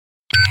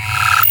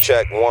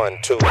Check 1,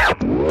 2.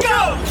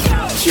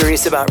 Go!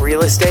 Curious about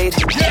real estate?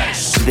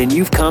 Yes! Then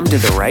you've come to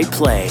the right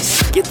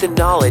place. Get the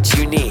knowledge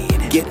you need.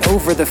 Get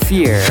over the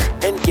fear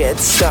and get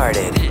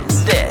started.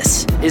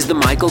 This is the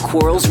Michael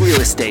Quarles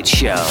Real Estate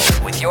Show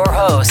with your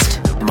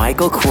host,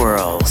 Michael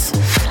Quarles.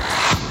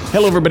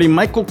 Hello, everybody.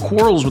 Michael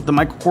Quarles with the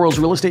Michael Quarles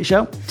Real Estate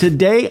Show.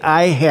 Today,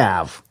 I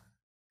have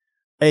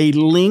a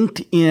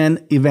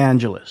LinkedIn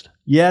evangelist.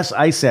 Yes,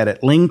 I said it.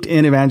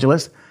 LinkedIn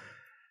evangelist.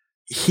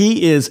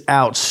 He is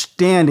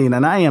outstanding,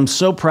 and I am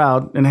so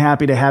proud and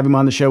happy to have him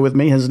on the show with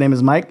me. His name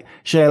is Mike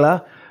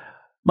Shelah.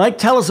 Mike,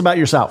 tell us about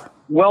yourself.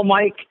 Well,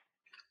 Mike,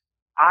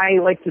 I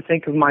like to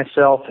think of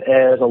myself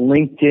as a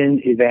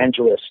LinkedIn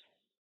evangelist.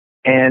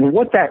 And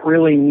what that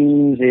really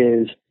means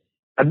is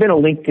I've been a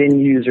LinkedIn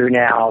user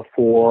now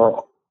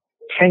for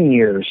 10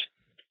 years,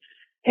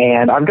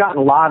 and I've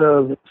gotten a lot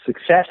of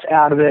success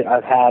out of it.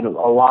 I've had a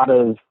lot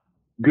of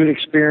good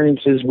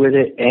experiences with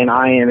it, and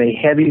I am a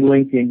heavy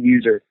LinkedIn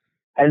user.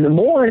 And the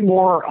more and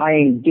more I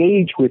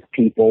engage with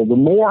people, the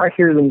more I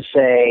hear them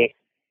say,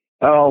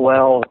 oh,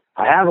 well,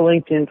 I have a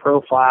LinkedIn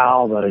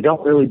profile, but I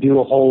don't really do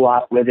a whole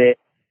lot with it.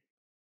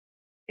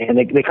 And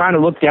they kind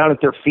of look down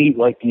at their feet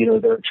like,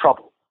 they're in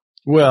trouble.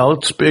 Well,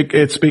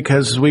 it's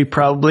because we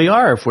probably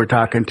are. If we're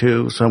talking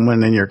to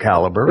someone in your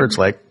caliber,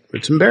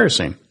 it's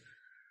embarrassing.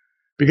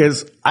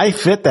 Because I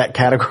fit that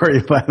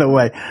category, by the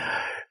way.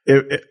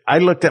 I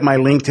looked at my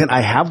LinkedIn.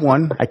 I have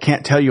one. I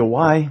can't tell you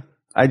why.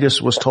 I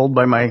just was told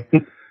by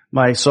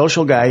my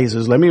social guy, he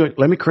says, let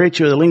me create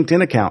you a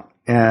LinkedIn account.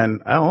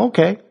 And, oh,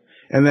 okay.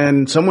 And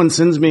then someone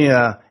sends me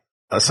a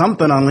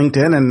something on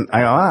LinkedIn, and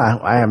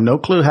I have no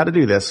clue how to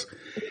do this.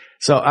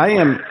 So I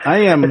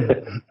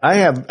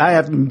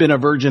haven't been a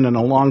virgin in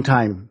a long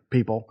time,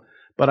 people,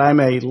 but I'm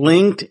a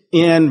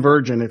LinkedIn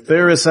virgin. If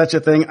there is such a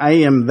thing,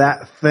 I am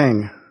that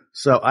thing.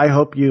 So I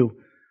hope you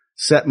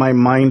set my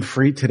mind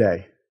free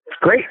today.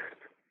 Great.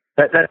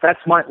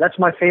 That's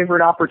my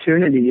favorite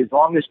opportunity, as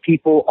long as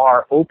people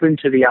are open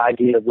to the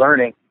idea of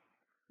learning,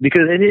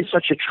 because it is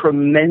such a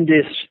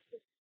tremendous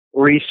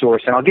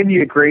resource. And I'll give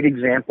you a great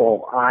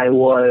example. I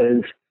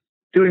was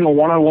doing a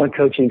one-on-one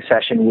coaching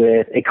session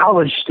with a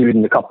college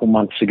student a couple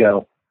months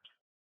ago,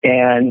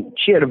 and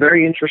she had a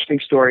very interesting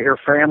story. Her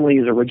family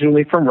is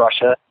originally from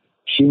Russia.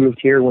 She moved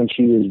here when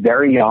she was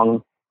very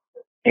young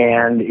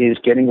and is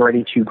getting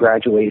ready to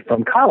graduate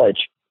from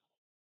college.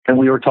 And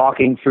we were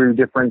talking through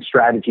different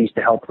strategies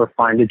to help her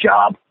find a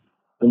job.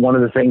 And one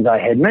of the things I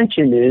had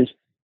mentioned is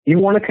you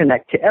want to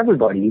connect to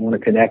everybody. You want to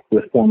connect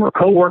with former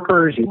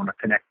coworkers. You want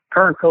to connect with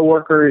current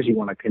coworkers. You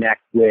want to connect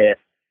with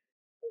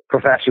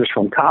professors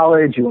from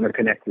college. You want to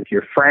connect with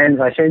your friends.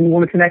 I said, you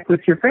want to connect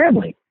with your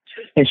family.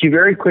 And she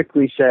very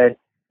quickly said,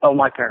 oh,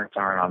 my parents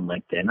aren't on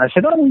LinkedIn. I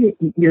said, oh, you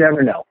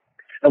never know.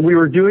 And we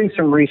were doing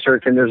some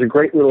research, and there's a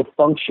great little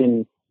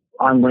function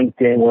on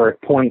LinkedIn where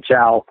it points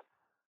out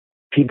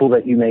people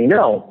that you may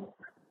know.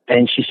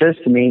 And she says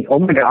to me, oh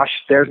my gosh,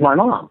 there's my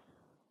mom.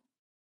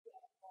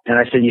 And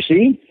I said, you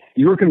see,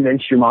 you were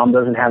convinced your mom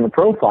doesn't have a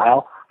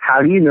profile.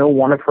 How do you know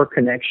one of her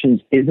connections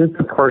isn't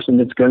the person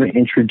that's going to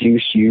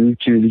introduce you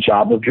to the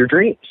job of your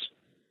dreams?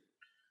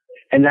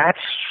 And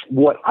that's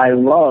what I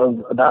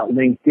love about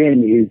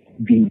LinkedIn, is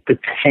the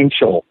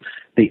potential,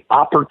 the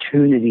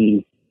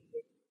opportunity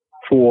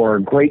for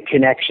great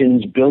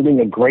connections, building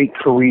a great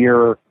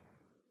career,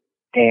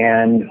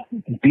 and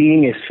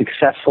being as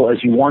successful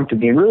as you want to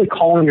be, and really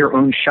calling your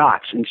own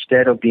shots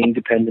instead of being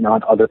dependent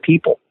on other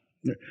people.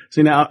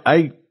 See, now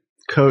I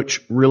coach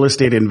real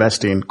estate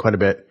investing quite a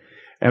bit.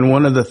 And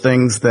one of the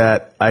things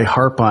that I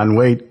harp on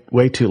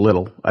way too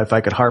little, if I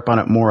could harp on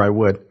it more, I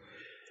would,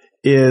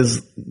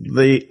 is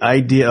the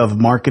idea of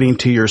marketing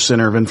to your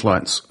center of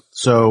influence.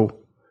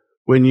 So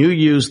when you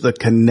use the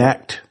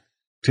connect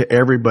to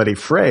everybody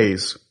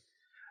phrase,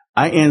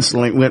 I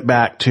instantly went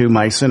back to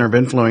my center of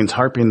influence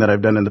harping that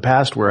I've done in the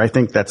past, where I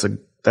think that's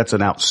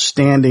an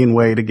outstanding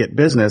way to get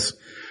business.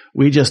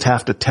 We just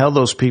have to tell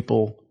those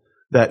people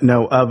that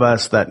know of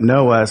us, that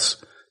know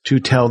us, to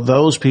tell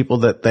those people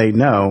that they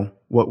know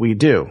what we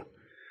do.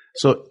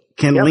 So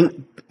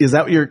is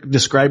that what you're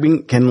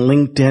describing? Can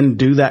LinkedIn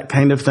do that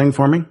kind of thing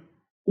for me?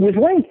 With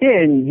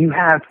LinkedIn, you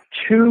have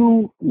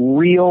two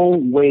real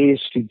ways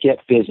to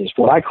get business,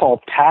 what I call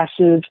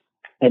passive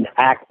and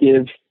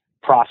active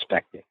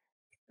prospecting.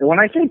 And when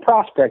I say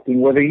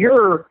prospecting, whether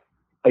you're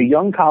a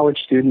young college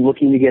student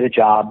looking to get a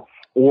job,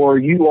 or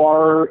you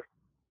are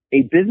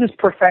a business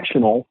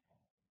professional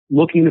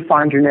looking to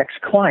find your next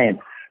client,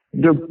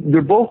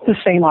 they're both the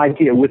same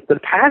idea. With the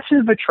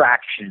passive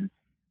attraction,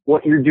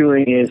 what you're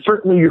doing is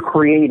certainly you're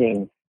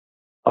creating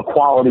a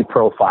quality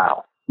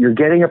profile. You're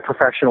getting a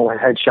professional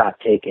headshot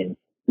taken.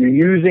 You're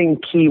using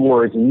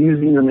keywords and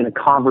using them in a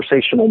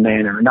conversational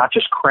manner, not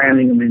just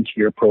cramming them into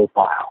your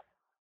profile.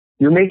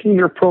 You're making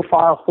your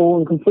profile full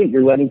and complete.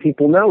 You're letting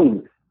people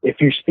know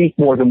if you speak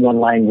more than one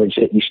language,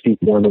 that you speak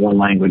more than one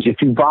language. If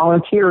you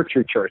volunteer at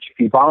your church, if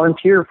you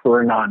volunteer for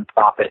a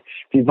nonprofit,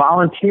 if you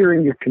volunteer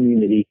in your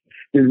community,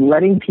 you're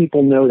letting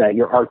people know that.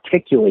 You're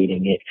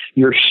articulating it.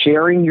 You're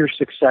sharing your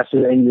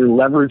successes, and you're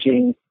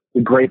leveraging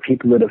the great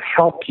people that have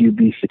helped you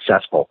be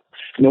successful.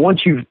 And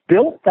once you've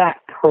built that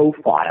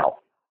profile,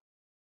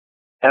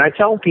 and I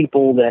tell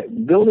people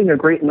that building a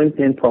great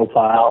LinkedIn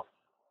profile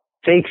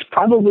takes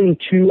probably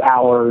 2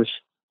 hours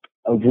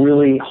of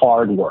really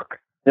hard work.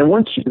 And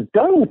once you're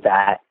done with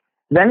that,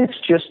 then it's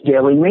just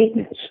daily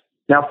maintenance.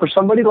 Now, for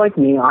somebody like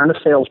me, I'm a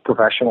sales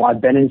professional.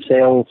 I've been in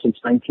sales since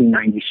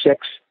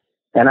 1996,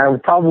 and I will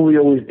probably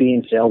always be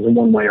in sales in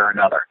one way or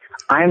another.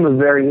 I am a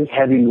very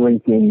heavy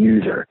LinkedIn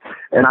user,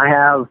 and I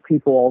have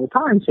people all the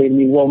time say to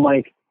me, well,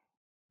 Mike,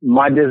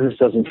 my business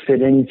doesn't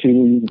fit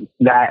into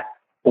that,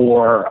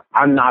 or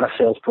I'm not a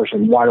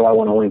salesperson. Why do I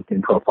want a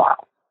LinkedIn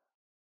profile?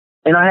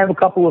 And I have a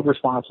couple of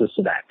responses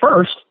to that.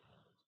 First,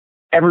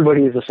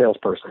 everybody is a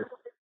salesperson.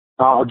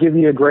 I'll give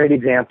you a great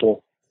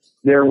example.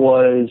 There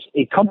was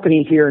a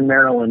company here in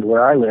Maryland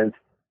where I live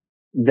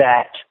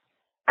that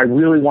I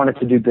really wanted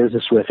to do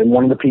business with, and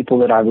one of the people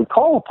that I would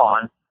call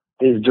upon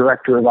is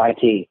director of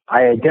IT.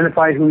 I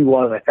identified who he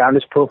was. I found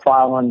his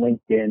profile on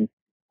LinkedIn.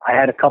 I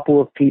had a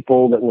couple of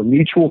people that were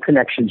mutual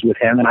connections with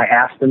him, and I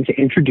asked them to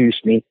introduce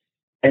me,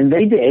 and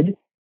they did,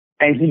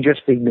 and he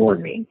just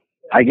ignored me.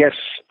 I guess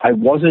I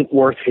wasn't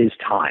worth his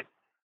time.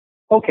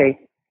 Okay,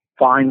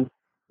 fine.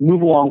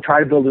 Move along,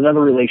 try to build another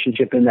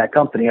relationship in that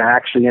company. I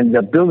actually ended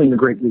up building a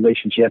great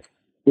relationship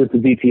with the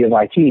VP of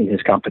IT in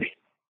his company.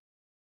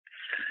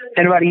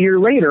 And about a year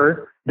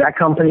later, that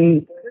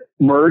company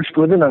merged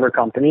with another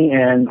company,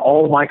 and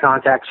all of my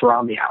contacts were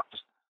on the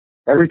outs.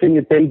 Everything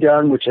that they'd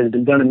done, which had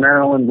been done in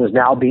Maryland, was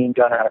now being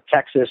done out of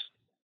Texas.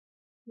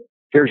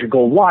 Here's your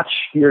gold watch.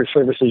 Your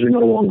services are no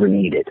longer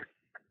needed.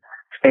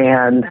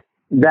 And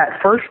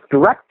that first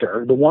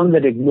director, the one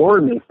that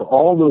ignored me for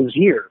all those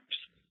years,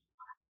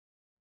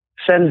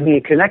 sends me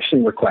a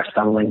connection request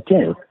on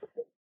LinkedIn.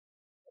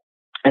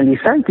 And he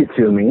sent it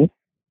to me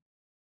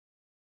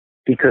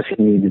because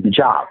he needed the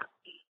job.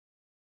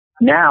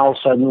 Now,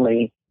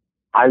 suddenly,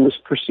 I was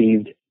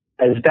perceived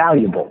as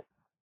valuable.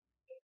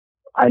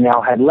 I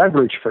now had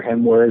leverage for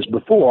him, whereas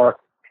before,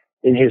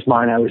 in his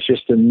mind, I was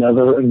just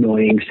another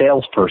annoying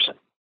salesperson.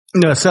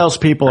 No,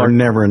 salespeople are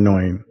never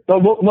annoying.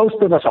 But most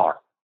of us are.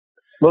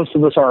 Most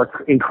of us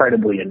are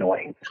incredibly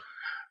annoying.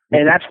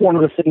 And that's one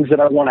of the things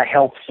that I want to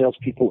help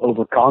salespeople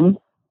overcome,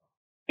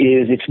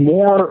 is it's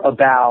more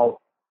about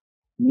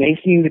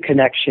making the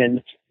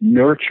connection,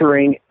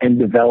 nurturing, and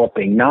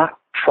developing, not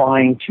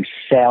trying to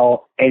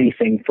sell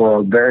anything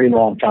for a very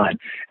long time.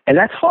 And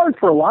that's hard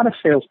for a lot of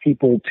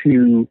salespeople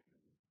to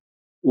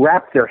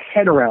wrap their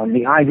head around,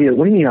 the idea,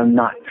 what do you mean I'm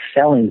not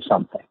selling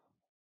something?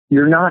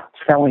 You're not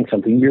selling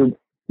something.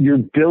 You're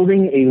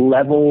building a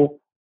level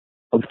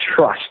of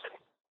trust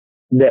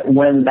that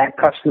when that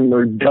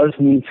customer does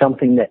need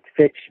something that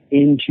fits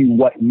into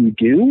what you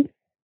do,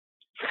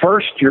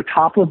 first, you're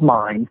top of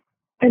mind,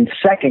 and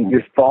second,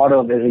 you're thought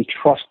of as a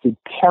trusted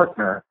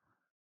partner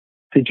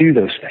to do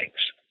those things.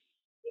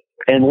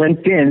 And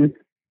LinkedIn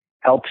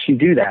helps you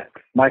do that.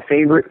 My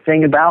favorite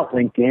thing about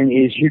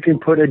LinkedIn is you can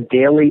put a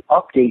daily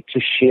update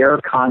to share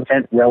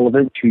content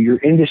relevant to your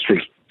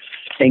industry.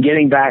 And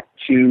getting back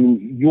to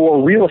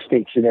your real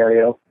estate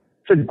scenario,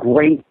 it's a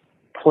great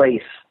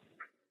place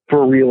for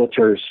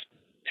realtors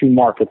to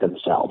market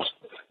themselves.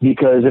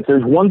 Because if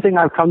there's one thing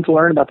I've come to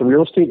learn about the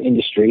real estate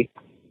industry,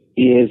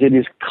 is it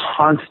is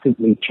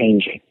constantly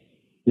changing.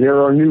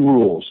 There are new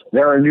rules.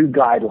 There are new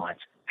guidelines.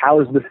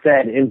 How is the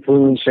Fed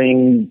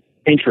influencing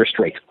interest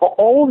rates?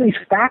 All of these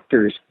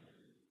factors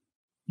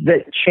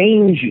that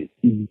change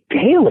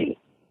daily,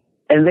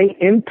 and they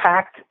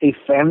impact a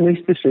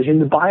family's decision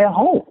to buy a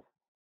home.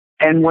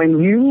 And when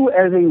you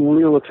as a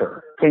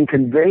realtor can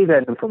convey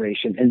that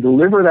information and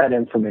deliver that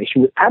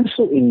information with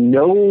absolutely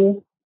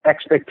no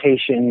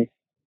expectation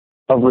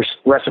of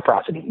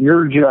reciprocity,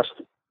 you're just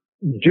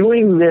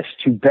doing this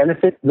to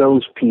benefit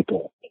those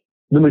people.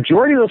 The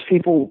majority of those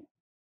people,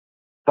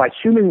 by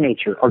human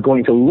nature, are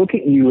going to look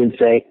at you and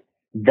say,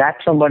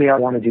 that's somebody I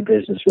want to do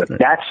business with.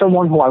 That's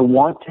someone who I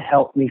want to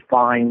help me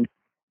find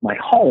my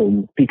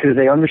home, because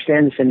they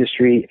understand this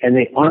industry and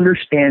they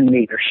understand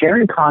me. They're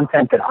sharing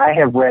content that I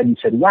have read and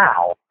said,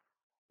 wow,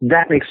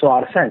 that makes a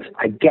lot of sense.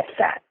 I get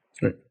that.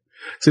 Right.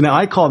 So now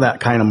I call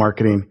that kind of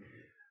marketing,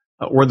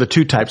 or the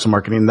two types of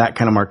marketing, that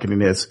kind of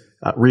marketing is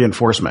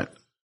reinforcement.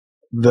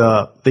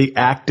 The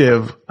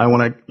active, I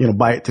want to,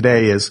 buy it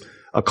today, is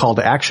a call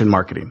to action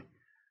marketing.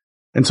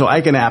 And so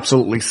I can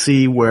absolutely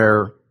see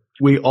where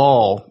we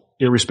all,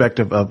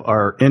 irrespective of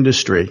our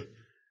industry,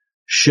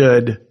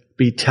 should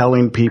be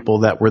telling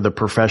people that we're the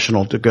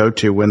professional to go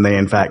to when they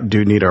in fact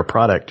do need our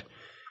product.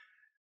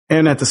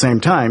 And at the same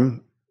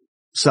time,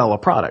 sell a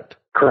product.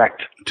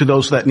 Correct. To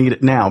those that need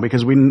it now,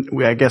 because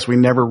I guess we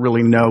never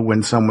really know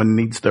when someone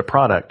needs their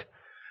product.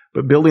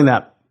 But building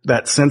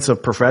that sense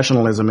of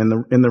professionalism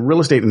in the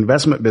real estate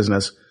investment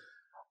business,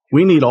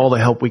 we need all the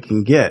help we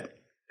can get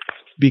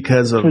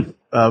because of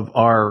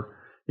our,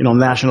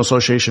 National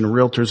Association of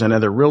Realtors and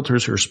other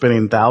realtors who are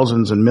spending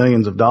thousands and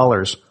millions of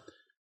dollars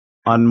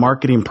on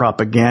marketing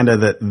propaganda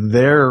that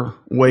their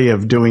way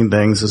of doing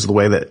things is the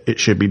way that it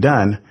should be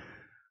done.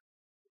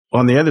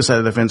 On the other side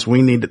of the fence,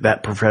 we need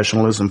that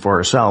professionalism for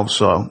ourselves.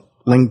 So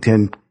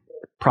LinkedIn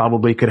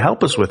probably could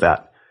help us with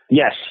that.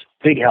 Yes,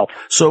 big help.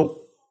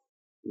 So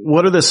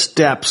what are the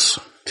steps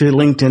to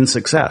LinkedIn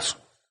success?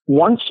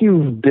 Once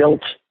you've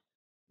built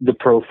the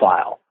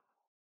profile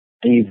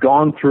and you've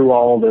gone through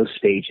all of those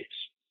stages,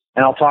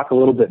 and I'll talk a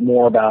little bit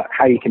more about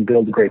how you can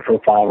build a great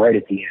profile right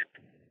at the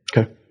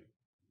end. Okay.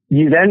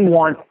 You then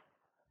want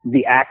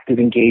the active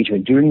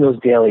engagement, doing those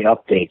daily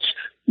updates.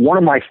 One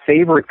of my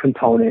favorite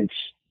components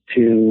to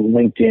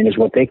LinkedIn is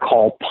what they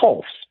call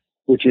Pulse,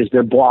 which is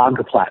their blog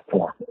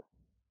platform.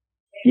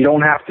 You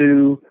don't have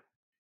to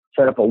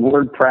set up a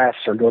WordPress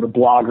or go to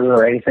Blogger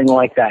or anything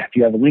like that. If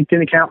you have a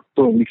LinkedIn account,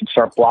 boom, you can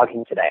start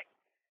blogging today.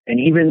 And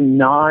even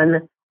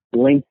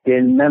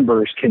non-LinkedIn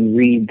members can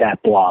read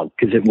that blog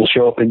because it will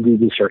show up in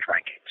Google search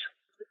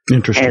rankings.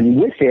 Interesting.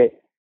 And with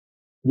it,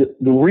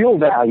 the real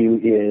value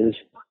is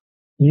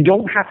you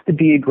don't have to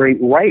be a great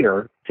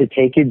writer to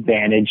take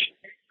advantage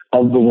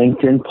of the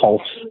LinkedIn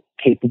Pulse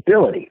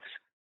capabilities.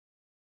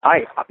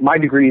 My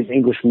degree is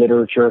English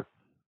literature,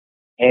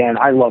 and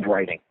I love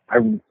writing. I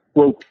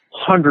wrote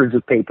hundreds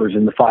of papers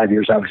in the 5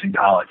 years I was in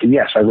college. And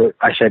yes,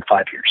 I said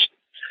 5 years.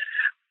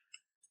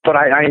 But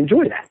I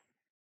enjoy that.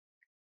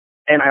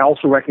 And I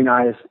also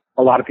recognize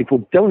a lot of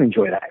people don't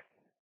enjoy that.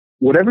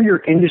 Whatever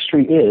your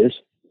industry is,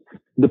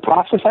 the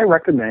process I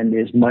recommend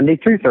is Monday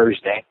through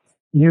Thursday,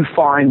 you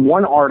find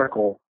one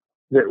article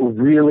that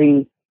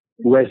really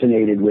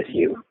resonated with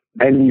you.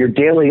 And in your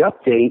daily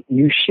update,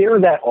 you share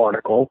that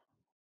article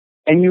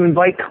and you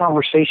invite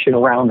conversation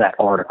around that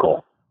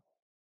article.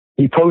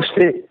 You post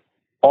it,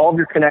 all of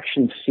your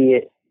connections see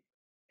it,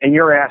 and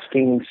you're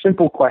asking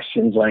simple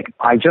questions like,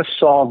 I just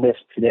saw this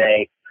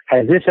today.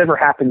 Has this ever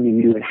happened to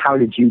you, and how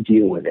did you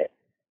deal with it?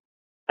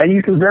 And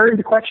you can vary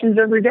the questions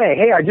every day.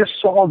 Hey, I just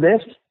saw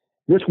this.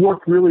 This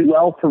worked really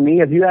well for me.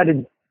 Have you had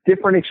a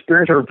different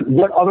experience, or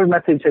what other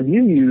methods have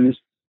you used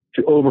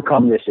to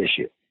overcome this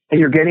issue? And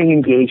you're getting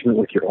engagement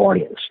with your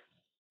audience.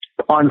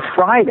 On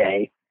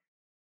Friday,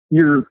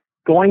 you're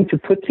going to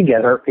put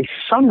together a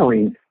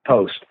summary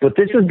post, but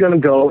this is going to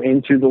go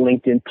into the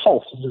LinkedIn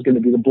Pulse. This is going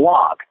to be the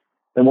blog.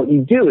 And what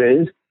you do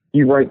is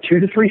you write 2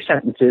 to 3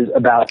 sentences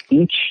about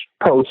each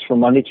post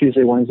from Monday,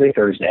 Tuesday, Wednesday,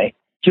 Thursday.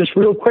 Just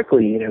real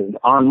quickly,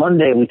 on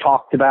Monday we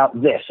talked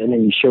about this, and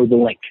then you show the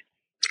link.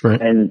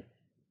 Right. And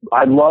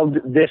I loved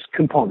this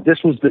component. This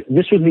was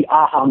the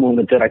aha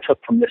moment that I took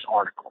from this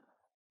article.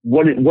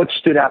 What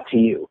stood out to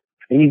you?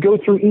 And you go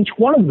through each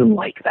one of them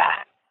like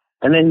that.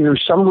 And then your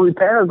summary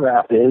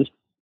paragraph is,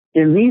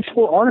 in these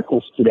 4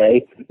 articles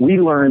today, we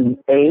learned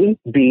A,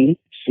 B,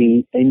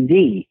 C, and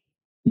D.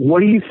 What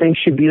do you think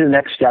should be the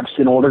next steps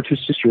in order to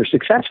secure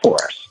success for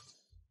us?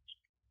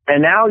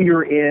 And now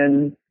you're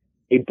in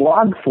a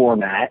blog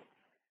format.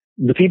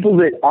 The people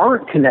that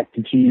aren't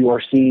connected to you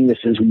are seeing this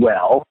as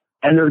well.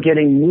 And you're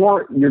getting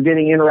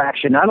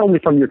interaction, not only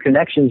from your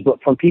connections,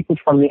 but from people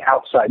from the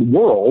outside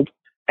world.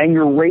 And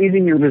you're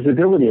raising your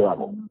visibility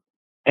level.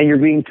 And you're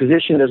being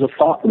positioned as a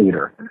thought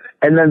leader.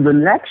 And then the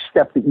next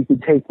step that you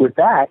could take with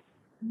that,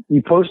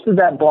 you posted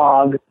that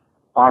blog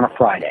on a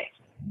Friday.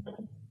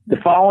 The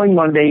following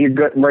Monday, you're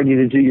getting ready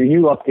to do your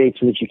new update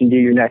so that you can do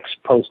your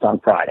next post on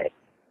Friday.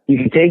 You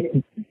can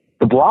take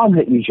the blog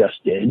that you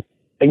just did,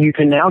 and you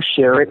can now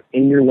share it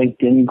in your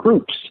LinkedIn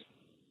groups.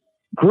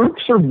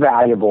 Groups are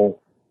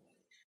valuable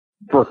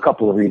for a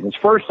couple of reasons.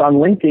 First, on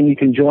LinkedIn, you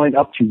can join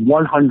up to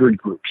 100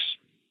 groups.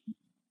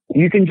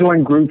 You can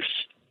join groups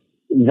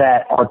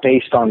that are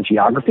based on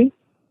geography.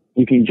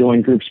 You can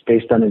join groups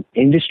based on an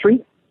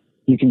industry.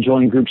 You can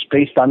join groups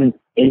based on an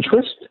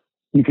interest.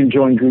 You can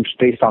join groups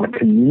based on a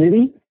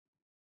community.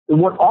 And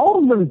what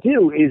all of them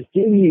do is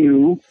give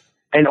you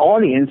an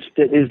audience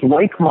that is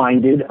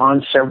like-minded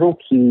on several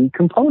key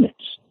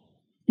components.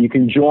 You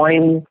can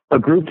join a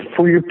group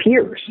for your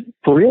peers,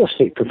 for real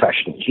estate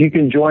professionals. You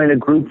can join a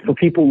group for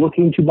people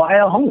looking to buy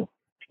a home.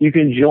 You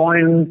can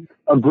join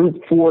a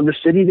group for the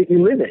city that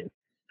you live in.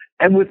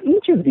 And with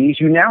each of these,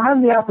 you now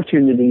have the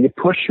opportunity to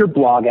push your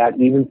blog out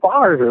even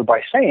farther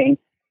by saying,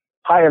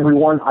 hi,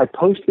 everyone, I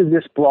posted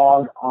this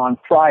blog on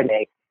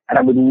Friday, and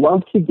I would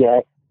love to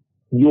get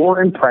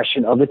your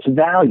impression of its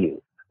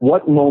value.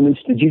 What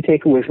moments did you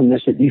take away from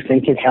this that you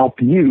think can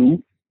help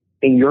you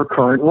in your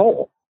current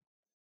role?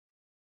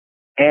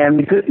 And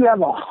because you have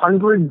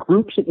 100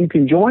 groups that you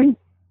can join,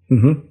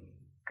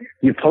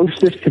 you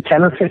post this to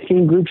 10 or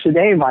 15 groups a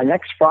day, and by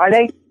next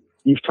Friday,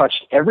 you've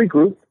touched every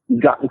group.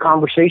 You've gotten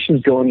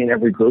conversations going in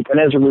every group. And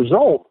as a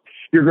result,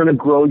 you're going to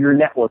grow your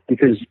network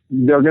because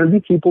there are going to be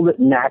people that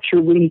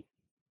naturally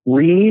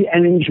read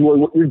and enjoy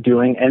what you're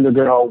doing, and they're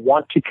going to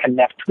want to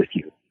connect with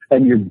you.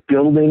 And you're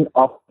building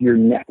up your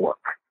network.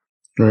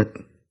 Right.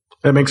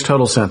 That makes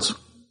total sense.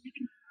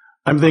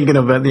 I'm thinking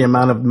of the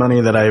amount of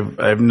money that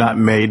I've not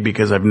made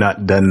because I've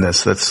not done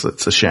this. That's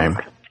a shame.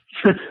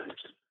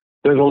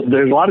 There's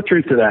a lot of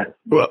truth to that.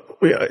 Well,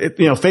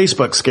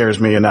 Facebook scares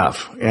me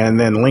enough. And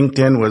then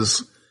LinkedIn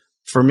was,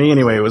 for me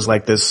anyway, it was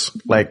like this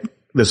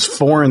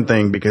foreign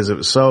thing because it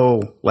was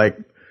so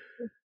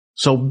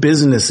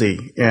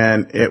businessy.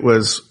 And it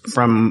was,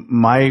 from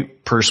my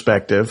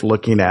perspective,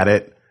 looking at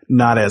it,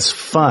 not as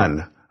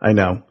fun. I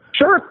know.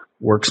 Sure.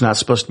 Work's not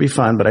supposed to be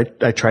fun,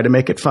 but I try to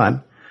make it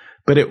fun.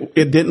 But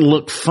it didn't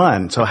look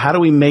fun. So how do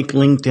we make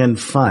LinkedIn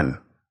fun?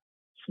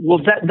 Well,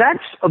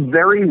 that's a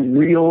very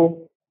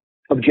real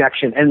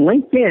objection. And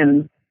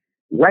LinkedIn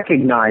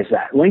recognized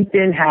that.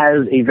 LinkedIn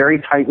has a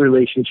very tight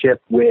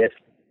relationship with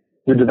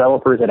the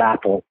developers at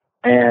Apple.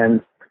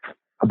 And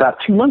about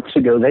 2 months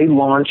ago, they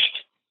launched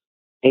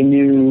a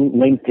new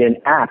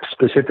LinkedIn app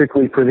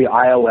specifically for the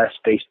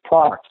iOS-based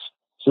products.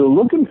 So the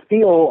look and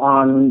feel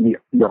on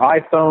your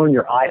iPhone,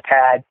 your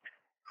iPad,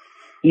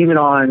 even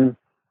on,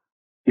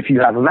 if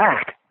you have a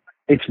Mac,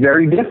 it's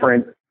very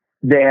different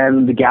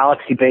than the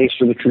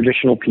Galaxy-based or the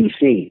traditional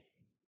PC.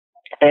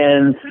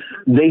 And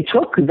they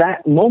took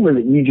that moment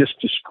that you just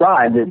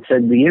described and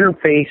said the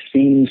interface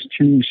seems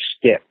too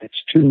stiff.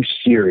 It's too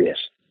serious.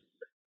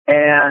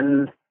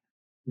 And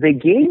they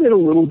gave it a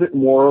little bit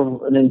more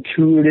of an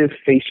intuitive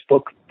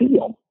Facebook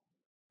feel.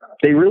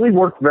 They really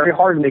worked very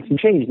hard to make some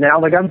change. Now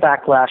they got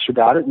backlash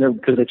about it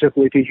because they took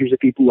away features that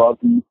people love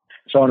and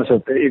so on and so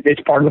forth.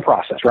 It's part of the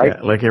process, right?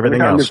 Yeah, like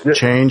everything else.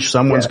 Change,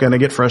 someone's going to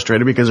get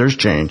frustrated because there's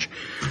change.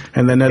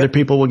 And then other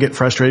people will get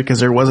frustrated because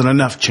there wasn't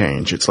enough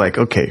change. It's like,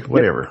 okay,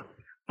 whatever. Yeah.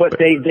 But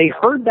they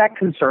heard that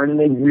concern and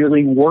they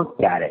really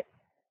worked at it.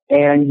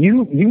 And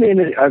you made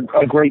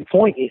a great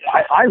point.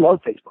 I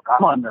love Facebook.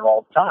 I'm on there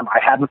all the time. I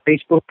have a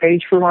Facebook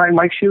page for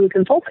my Shelah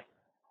Consulting.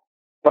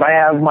 But I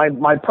have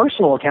my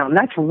personal account, and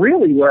that's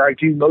really where I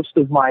do most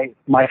of my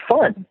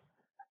fun.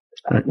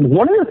 Right.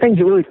 One of the things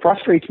that really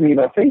frustrates me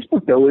about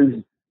Facebook, though,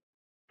 is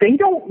they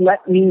don't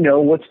let me know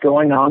what's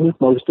going on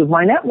with most of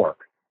my network.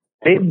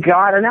 They've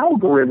got an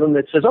algorithm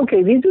that says,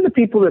 okay, these are the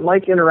people that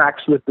Mike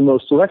interacts with the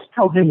most, so let's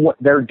tell him what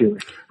they're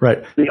doing.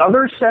 Right. The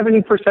other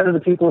 70% of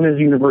the people in his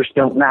universe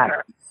don't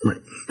matter.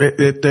 Right.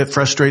 It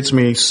frustrates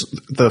me.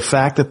 The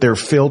fact that they're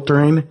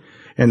filtering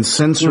and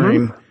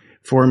censoring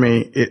for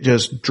me, it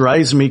just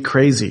drives me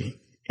crazy.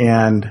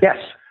 And yes.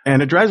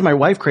 And it drives my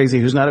wife crazy,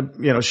 who's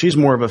not she's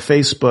more of a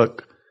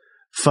Facebook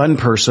fun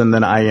person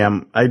than I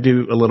am. I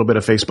do a little bit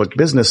of Facebook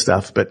business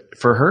stuff, but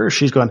for her,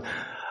 she's going,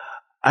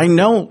 I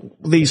know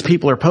these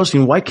people are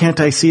posting. Why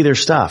can't I see their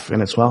stuff?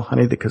 And it's, well,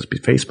 honey, because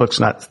Facebook's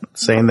not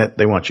saying that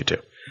they want you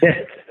to.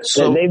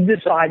 So they've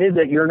decided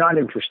that you're not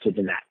interested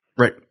in that.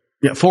 Right.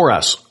 Yeah, for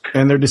us.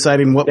 And they're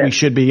deciding what we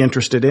should be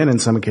interested in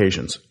some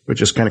occasions,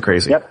 which is kind of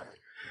crazy. Yep.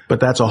 But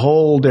that's a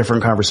whole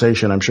different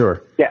conversation, I'm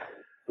sure. Yeah.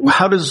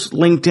 How does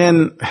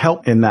LinkedIn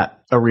help in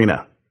that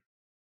arena?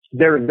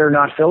 They're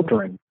not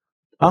filtering.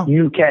 Oh.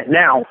 You can't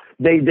now.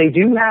 They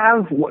do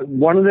have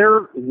one of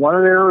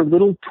their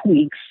little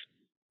tweaks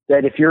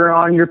that if you're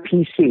on your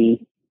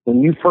PC,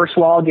 when you first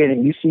log in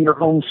and you see your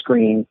home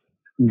screen,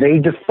 they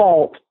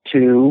default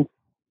to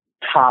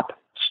top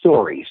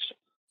stories.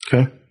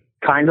 Okay.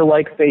 Kind of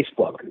like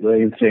Facebook.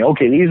 They say,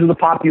 okay, these are the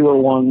popular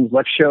ones.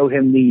 Let's show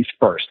him these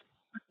first.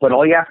 But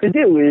all you have to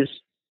do is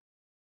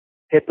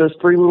hit those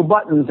three little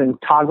buttons and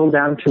toggle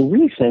down to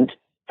recent,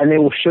 and they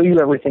will show you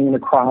everything in the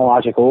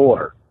chronological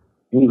order.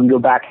 And you can go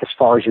back as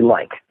far as you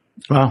like.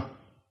 Well,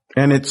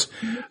 and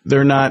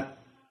they're not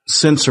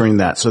censoring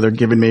that, so they're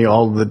giving me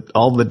all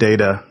the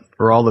data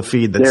or all the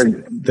feed that's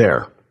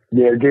there.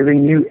 They're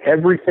giving you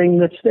everything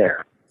that's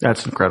there.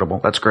 That's incredible.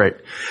 That's great.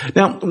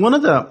 Now,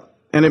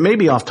 and it may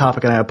be off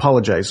topic, and I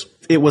apologize.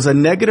 It was a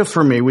negative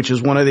for me, which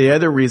is one of the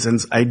other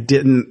reasons I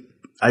didn't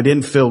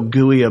feel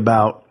gooey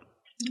about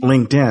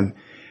LinkedIn.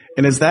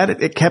 And is that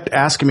it kept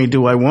asking me,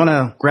 do I want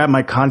to grab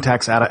my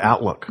contacts out of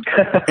Outlook?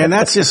 And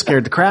that's just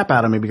scared the crap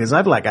out of me because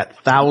I've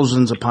got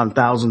thousands upon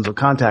thousands of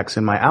contacts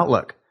in my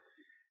Outlook.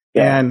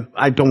 Yeah. And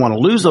I don't want to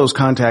lose those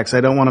contacts. I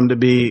don't want them to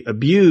be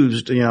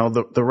abused,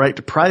 the right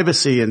to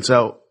privacy. And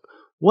so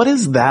what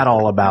is that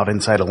all about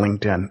inside of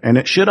LinkedIn?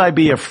 And should I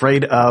be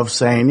afraid of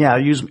saying,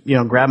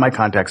 grab my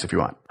contacts if you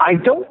want? I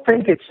don't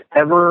think it's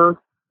ever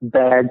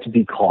bad to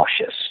be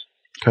cautious.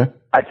 Okay.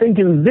 I think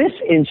in this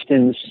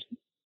instance,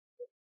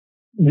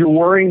 you're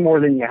worrying more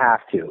than you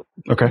have to.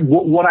 Okay.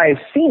 What I've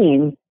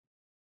seen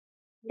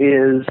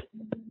is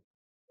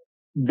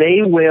they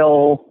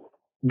will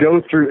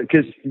go through,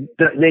 because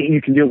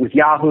you can do it with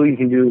Yahoo, you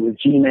can do it with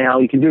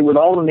Gmail, you can do it with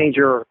all the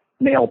major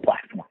mail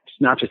platforms,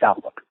 not just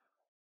Outlook.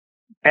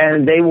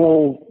 And they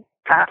will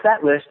pass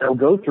that list, they'll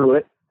go through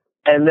it,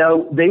 and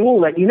they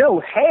will let you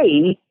know,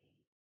 hey,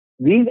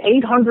 these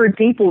 800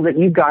 people that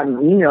you've gotten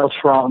emails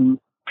from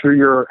through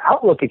your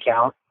Outlook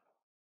account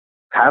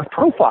have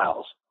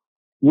profiles.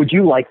 Would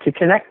you like to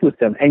connect with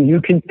them? And you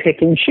can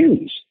pick and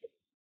choose.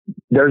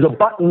 There's a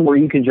button where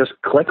you can just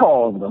click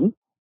all of them,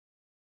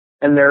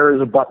 and there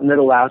is a button that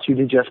allows you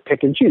to just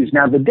pick and choose.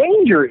 Now, the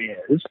danger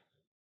is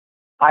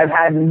I've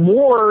had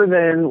more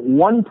than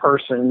one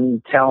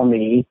person tell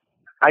me,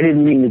 I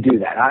didn't mean to do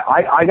that.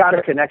 I got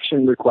a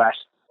connection request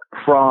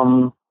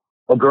from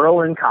a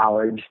girl in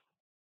college,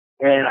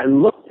 and I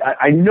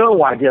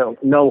know I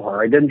don't know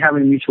her. I didn't have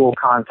any mutual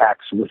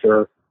contacts with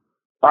her.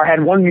 I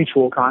had one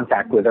mutual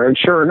contact with her, and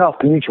sure enough,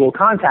 the mutual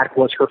contact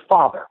was her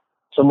father,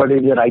 somebody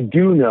that I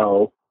do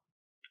know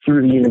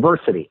through the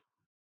university.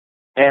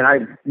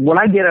 And when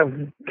I get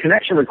a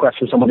connection request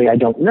from somebody I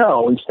don't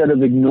know, instead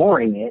of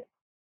ignoring it,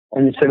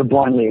 And instead of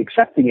blindly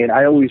accepting it,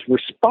 I always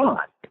respond.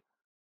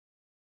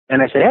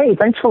 And I say, hey,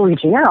 thanks for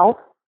reaching out.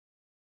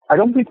 I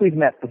don't think we've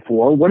met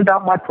before. What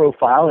about my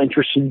profile?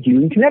 Interested in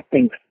you in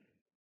connecting?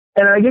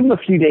 And I give them a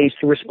few days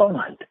to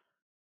respond.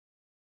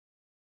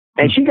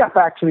 And she got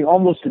back to me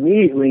almost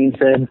immediately and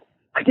said,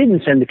 I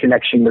didn't send a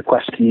connection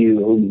request to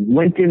you.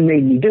 LinkedIn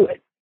made me do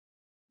it.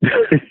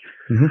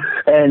 Mm-hmm.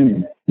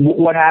 And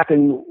what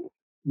happened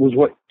was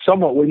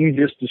somewhat what you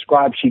just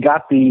described. She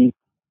got the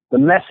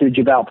message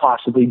about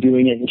possibly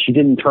doing it, and she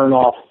didn't turn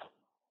off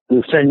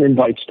the send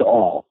invites to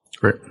all.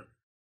 Right.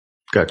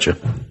 Gotcha.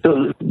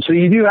 So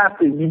you do have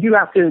to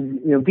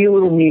be a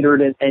little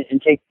metered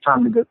and take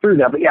time to go through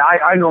that. But yeah,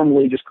 I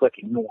normally just click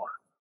ignore,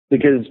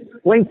 because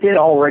LinkedIn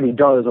already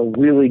does a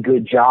really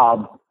good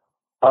job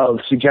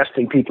of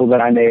suggesting people that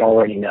I may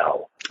already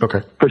know.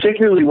 Okay.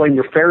 Particularly when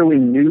you're fairly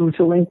new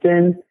to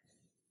LinkedIn,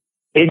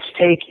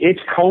 it's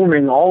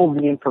combing all of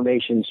the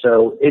information.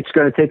 So it's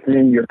going to take the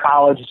name of your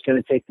college, it's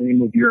going to take the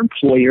name of your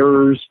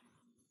employers,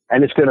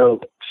 and it's going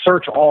to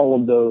search all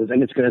of those,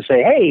 and it's going to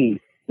say, hey,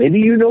 maybe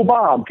you know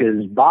Bob,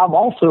 because Bob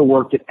also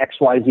worked at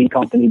XYZ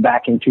company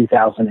back in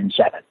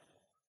 2007.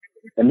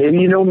 And maybe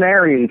you know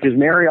Mary, because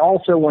Mary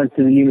also went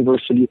to the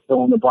University of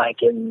fill in the blank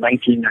in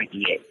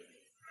 1998.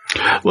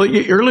 Well,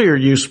 earlier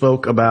you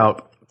spoke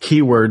about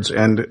keywords,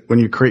 and when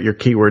you create your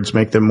keywords,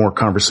 make them more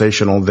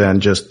conversational than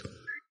just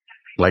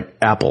like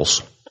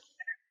apples.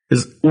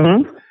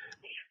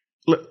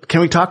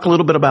 Can we talk a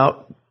little bit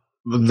about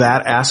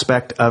that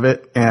aspect of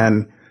it,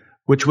 and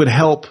which would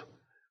help,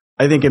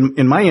 I think,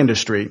 in my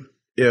industry,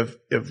 if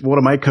one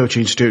of my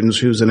coaching students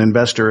who's an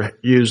investor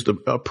used the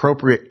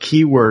appropriate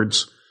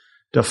keywords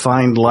to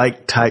find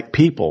like type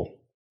people,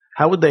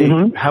 how would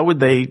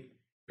they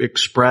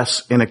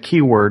express in a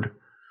keyword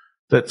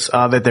that's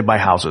that they buy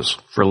houses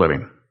for a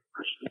living,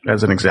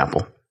 as an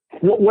example?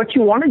 What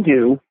you want to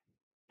do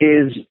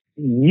is,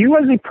 you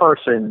as a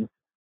person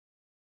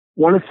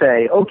want to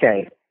say,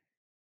 okay,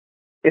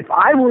 if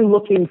I were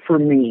looking for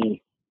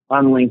me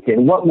on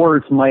LinkedIn, what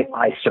words might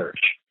I search?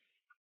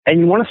 And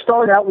you want to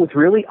start out with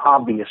really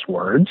obvious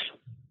words,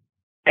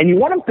 and you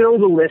want to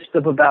build a list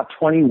of about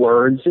 20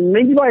 words, and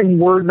maybe by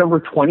word number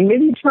 20,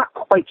 maybe it's not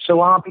quite so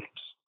obvious.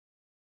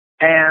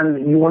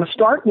 And you want to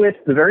start with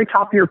the very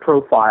top of your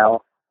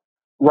profile,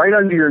 right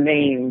under your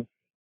name.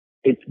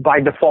 It's by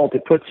default,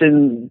 it puts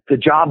in the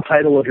job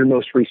title of your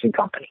most recent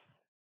company.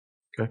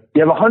 Okay.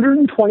 You have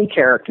 120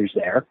 characters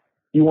there.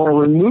 You want to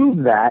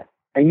remove that,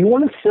 and you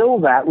want to fill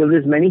that with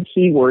as many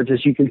keywords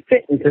as you can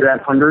fit into that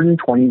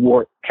 120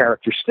 word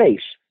character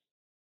space.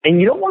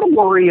 And you don't want to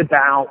worry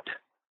about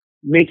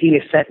making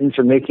a sentence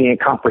or making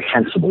it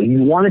comprehensible.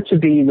 You want it to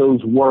be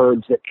those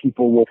words that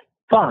people will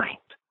find,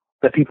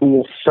 that people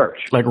will search.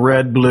 Like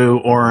red, blue,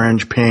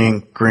 orange,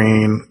 pink,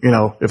 green,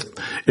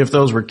 if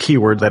those were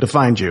keywords that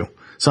defined you.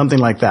 Something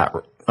like that.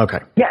 Okay.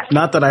 Yes.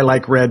 Not that I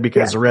like red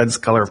because red's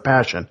the color of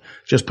passion.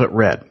 Just put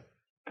red.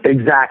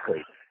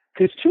 Exactly.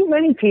 Because too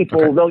many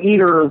people, they'll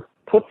either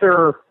put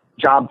their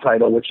job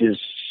title, which is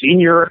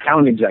senior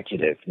account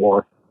executive,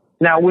 or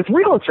now with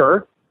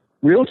realtor's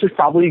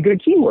probably a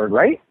good keyword,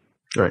 right?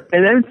 Right.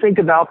 And then think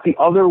about the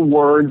other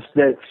words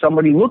that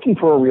somebody looking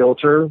for a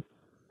realtor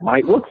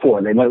might look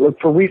for. They might look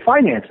for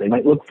refinance. They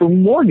might look for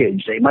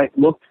mortgage. They might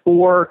look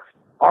for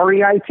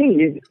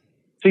REIT.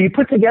 So you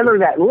put together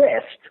that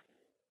list,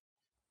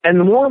 and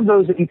the more of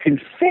those that you can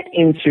fit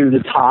into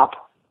the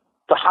top,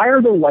 the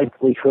higher the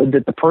likelihood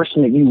that the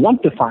person that you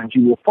want to find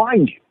you will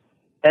find you.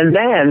 And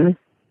then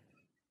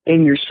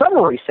in your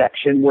summary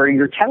section, where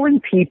you're telling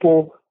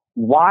people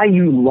why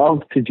you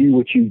love to do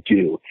what you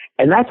do.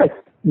 And that's a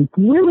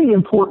really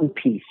important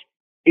piece.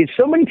 Is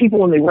so many people,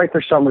 when they write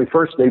their summary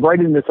first, they write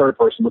it in the third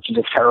person, which is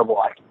a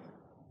terrible idea.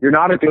 You're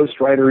not a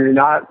ghostwriter. You're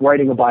not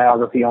writing a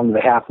biography on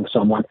behalf of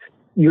someone.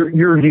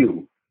 You're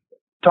you.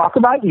 Talk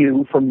about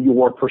you from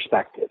your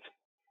perspective.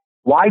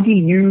 Why do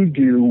you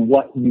do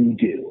what you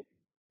do?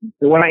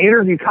 When I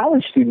interview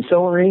college students,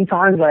 so many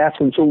times I ask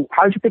them, so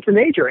how did you pick your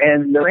major?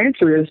 And their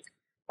answer is,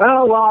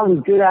 oh, well, I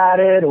was good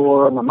at it,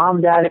 or my mom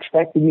and dad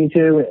expected me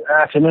to. And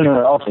I said,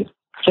 no, I'll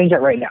change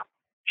that right now.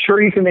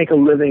 Sure, you can make a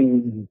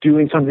living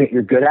doing something that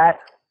you're good at.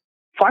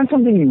 Find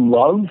something you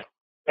love,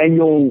 and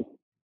you'll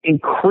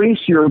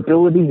increase your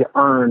ability to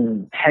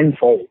earn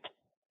tenfold.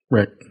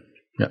 Right.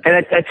 Yeah.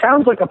 And it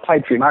sounds like a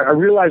pipe dream. I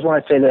realize when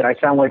I say that I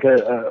sound like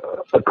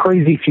a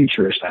crazy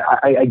futurist.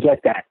 I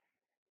get that.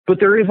 But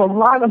there is a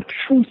lot of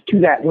truth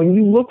to that. When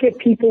you look at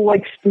people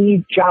like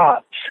Steve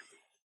Jobs,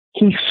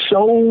 he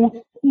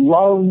so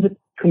loved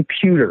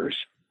computers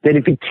that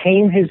it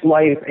became his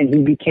life, and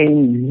he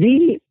became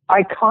the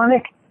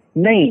iconic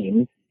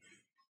name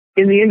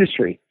in the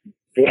industry.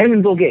 Him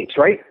and Bill Gates,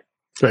 right?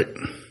 Right.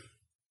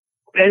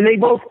 And they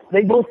both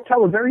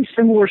tell a very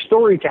similar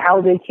story to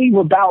how they came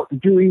about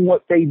doing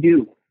what they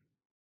do.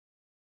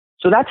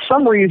 So that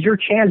summary is your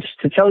chance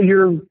to tell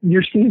your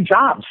Steve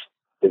Jobs.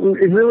 It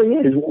really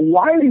is.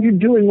 Why are you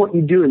doing what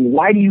you do, and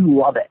why do you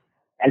love it?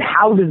 And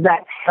how does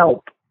that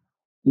help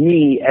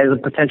me as a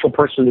potential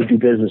person to do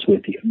business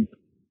with you?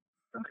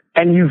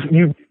 And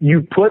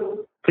you put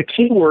the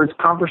keywords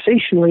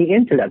conversationally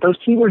into that. Those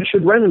keywords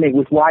should resonate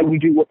with why you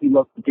do what you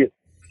love to do.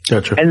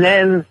 Gotcha. And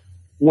then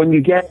when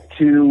you get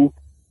to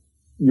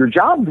your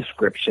job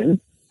description,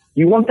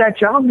 you want that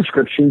job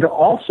description to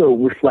also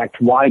reflect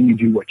why you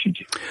do what you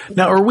do.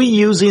 Now, are we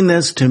using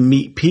this to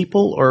meet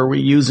people, or are we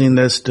using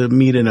this to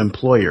meet an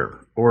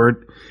employer,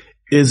 or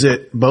is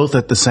it both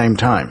at the same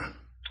time?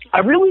 I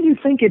really do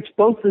think it's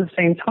both at the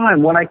same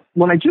time. When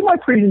I do my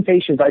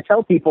presentations, I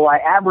tell people I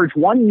average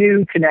one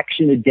new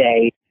connection a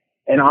day,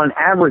 and on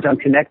average,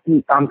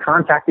 I'm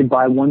contacted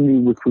by one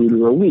new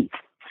recruiter a week.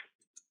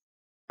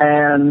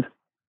 And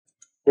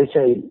they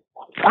say,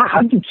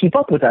 how do you keep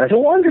up with that? I said,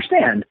 well,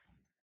 understand,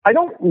 I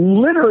don't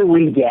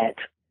literally get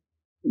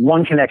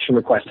one connection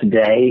request a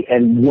day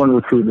and one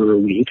recruiter a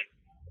week.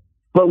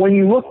 But when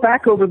you look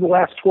back over the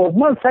last 12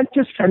 months, that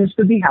just tends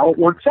to be how it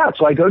works out.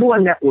 So I go to a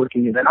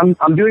networking event.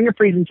 I'm doing a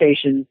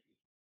presentation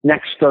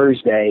next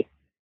Thursday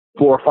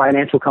for a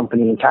financial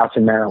company in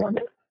Towson,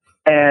 Maryland.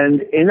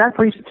 And in that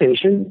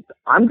presentation,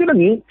 I'm going to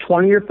meet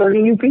 20 or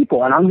 30 new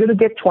people, and I'm going to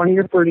get 20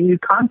 or 30 new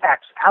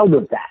contacts out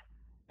of that.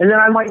 And then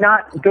I might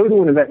not go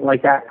to an event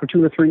like that for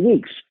 2 or 3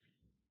 weeks.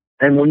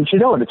 And wouldn't you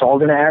know it, it's all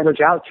going to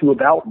average out to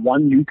about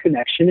one new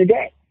connection a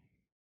day.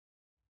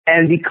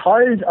 And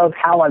because of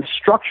how I've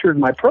structured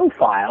my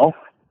profile,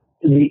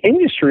 the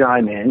industry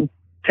I'm in,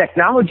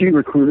 technology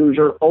recruiters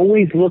are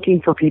always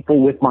looking for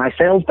people with my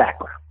sales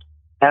background.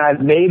 And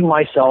I've made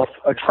myself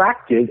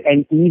attractive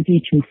and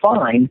easy to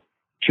find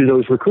to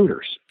those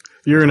recruiters.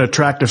 You're an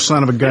attractive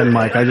son of a gun,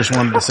 Mike. I just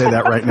wanted to say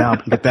that right now.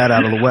 Get that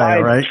out of the way,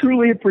 all right? I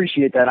truly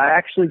appreciate that. I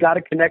actually got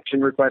a connection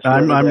request.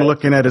 I'm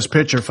looking at his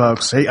picture,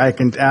 folks. Hey, I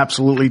can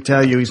absolutely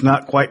tell you he's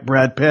not quite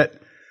Brad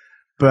Pitt,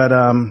 but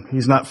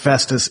he's not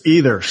Festus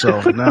either, so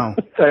no.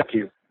 Thank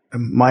you.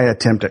 My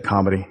attempt at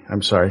comedy.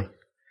 I'm sorry.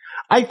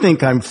 I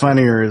think I'm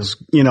funnier as,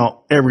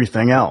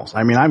 everything else.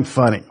 I mean, I'm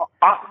funny.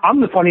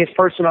 I'm the funniest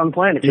person on the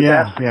planet.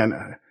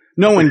 Yeah.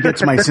 No one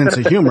gets my sense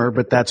of humor,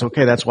 but that's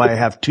okay. That's why I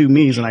have two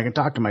me's and I can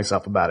talk to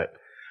myself about it.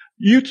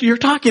 You're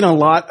talking a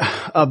lot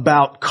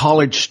about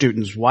college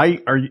students.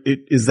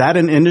 Is that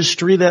an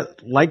industry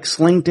that likes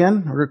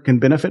LinkedIn or can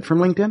benefit from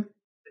LinkedIn?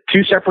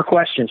 Two separate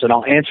questions, and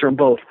I'll answer them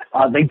both.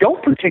 They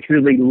don't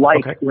particularly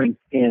like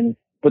LinkedIn,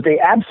 but they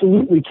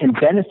absolutely can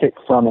benefit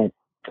from it.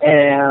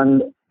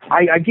 And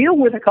I deal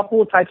with a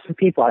couple of types of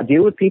people. I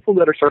deal with people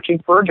that are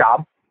searching for a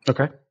job.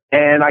 Okay.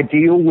 And I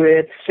deal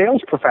with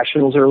sales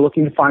professionals that are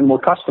looking to find more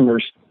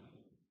customers.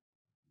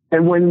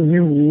 And when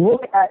you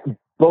look at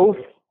both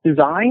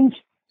designs,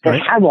 they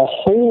have a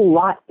whole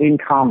lot in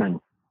common.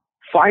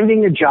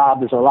 Finding a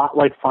job is a lot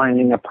like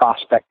finding a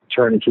prospect to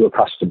turn into a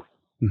customer.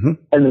 Mm-hmm.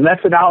 And the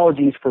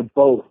methodologies for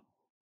both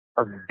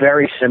are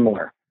very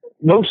similar.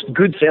 Most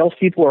good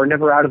salespeople are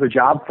never out of a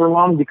job for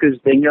long because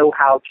they know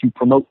how to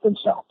promote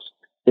themselves.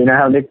 They know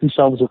how to make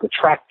themselves look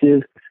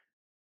attractive,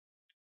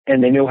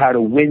 and they know how to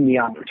win the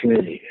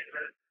opportunity.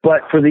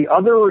 But for the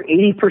other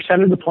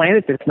 80% of the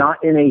planet that's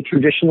not in a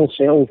traditional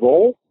sales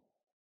role,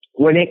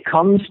 when it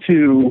comes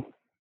to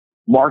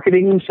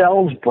marketing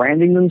themselves,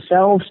 branding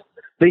themselves,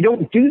 they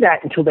don't do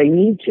that until they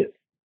need to.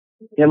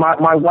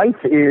 My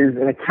wife is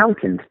an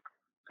accountant,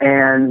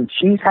 and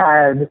she's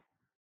had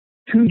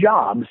 2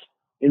 jobs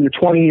in the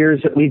 20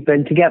 years that we've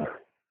been together.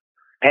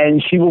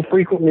 And she will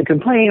frequently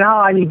complain,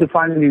 I need to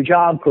find a new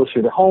job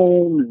closer to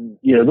home. And,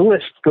 the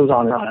list goes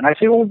on and on. And I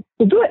say, well,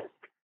 we'll do it.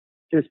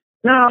 Just,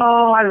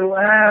 no,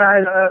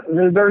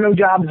 there are no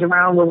jobs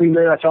around where we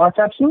live. I say, that's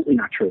absolutely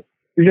not true.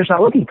 You're just not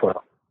looking for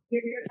them.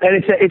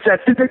 And it's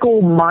that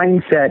typical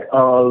mindset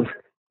of,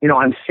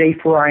 I'm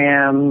safe where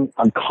I am.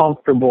 I'm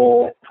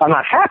comfortable. I'm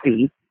not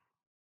happy,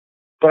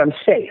 but I'm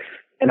safe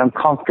and I'm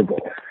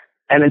comfortable.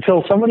 And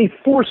until somebody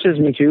forces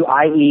me to,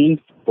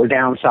 i.e., we're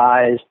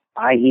downsized,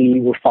 i.e.,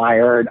 we're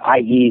fired,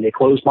 i.e., they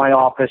closed my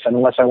office, and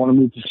unless I want to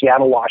move to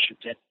Seattle,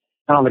 Washington,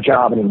 I don't have a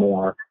job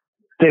anymore,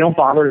 they don't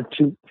bother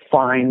to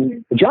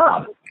find a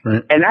job.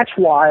 Right. And that's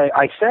why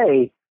I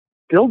say,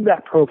 build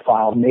that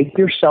profile, make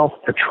yourself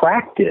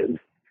attractive,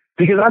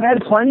 because I've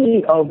had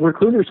plenty of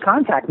recruiters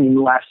contact me in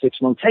the last 6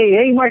 months.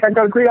 Hey, Mike, I've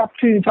got a great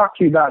opportunity to talk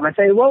to you about. And I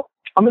say, well,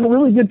 I'm in a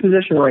really good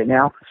position right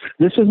now.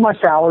 This is my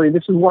salary.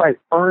 This is what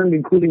I earned,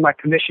 including my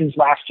commissions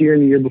last year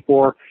and the year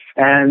before.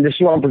 And this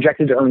is what I'm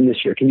projected to earn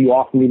this year. Can you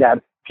offer me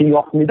that? Can you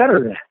offer me better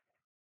than that?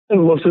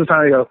 And most of the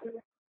time I go,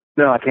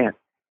 no, I can't.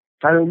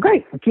 I go,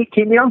 great.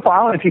 Keep me on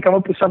file. And if you come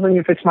up with something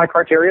that fits my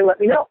criteria, let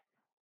me know.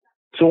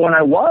 So when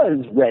I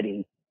was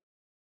ready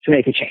to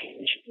make a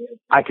change,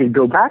 I could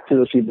go back to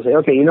those people and say,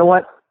 okay, you know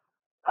what?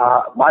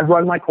 I've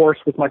run my course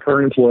with my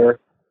current employer,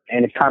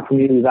 and it's time for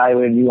me to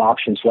evaluate new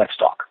options. Let's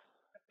talk.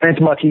 And it's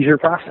a much easier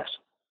process.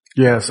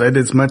 Yes, it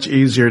is much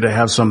easier to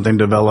have something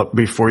developed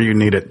before you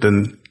need it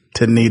than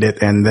to need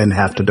it and then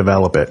have to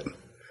develop it.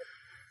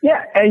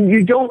 Yeah, and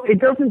it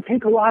doesn't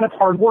take a lot of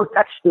hard work.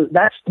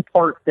 That's the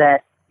part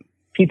that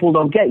people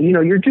don't get.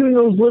 You're doing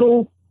those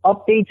little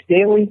updates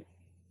daily,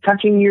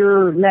 touching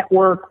your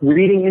network,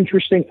 reading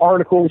interesting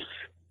articles,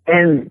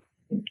 and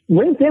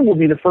LinkedIn will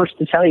be the first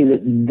to tell you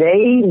that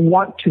they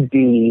want to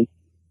be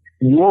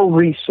your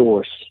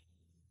resource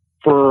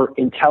for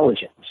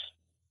intelligence,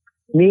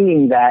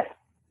 meaning that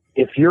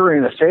if you're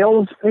in a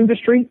sales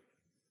industry,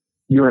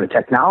 you're in a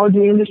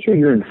technology industry,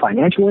 you're in the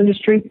financial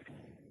industry,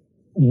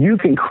 you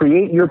can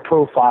create your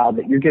profile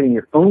that you're getting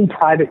your own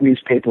private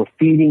newspaper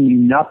feeding you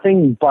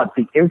nothing but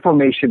the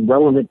information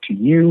relevant to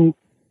you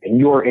and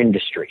your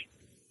industry.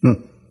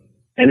 And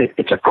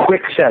it's a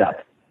quick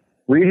setup.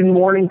 Reading the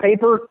morning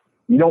paper,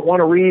 you don't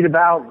want to read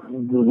about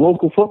the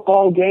local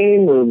football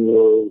game or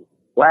the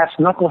last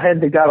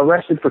knucklehead that got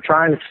arrested for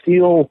trying to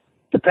steal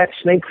the pet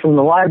snake from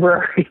the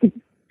library.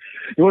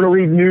 You want to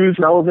read news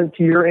relevant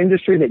to your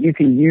industry that you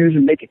can use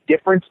and make a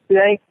difference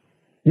today?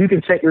 You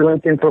can set your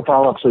LinkedIn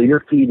profile up so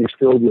your feed is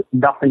filled with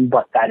nothing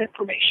but that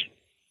information.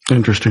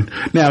 Interesting.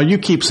 Now, you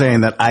keep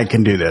saying that I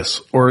can do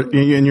this, or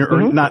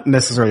or not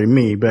necessarily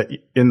me, but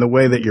in the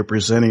way that you're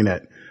presenting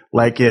it,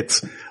 like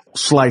it's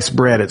sliced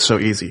bread, it's so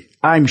easy.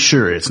 I'm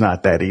sure it's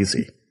not that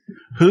easy.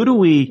 Who do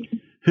we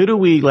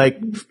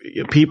like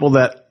people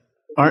that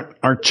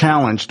aren't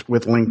challenged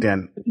with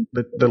LinkedIn,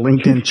 the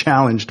LinkedIn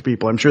challenged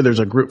people? I'm sure there's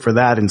a group for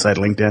that inside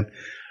LinkedIn.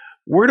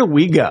 Where do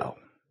we go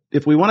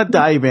if we want to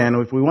dive in,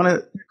 if we want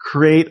to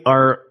create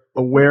our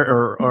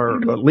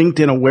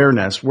LinkedIn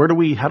awareness?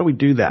 How do we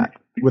do that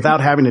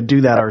without having to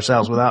do that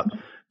ourselves, without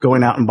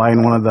going out and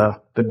buying one of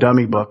the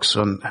dummy books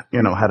on,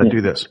 how to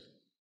do this?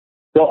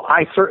 Well,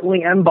 I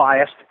certainly am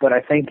biased, but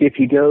I think if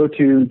you go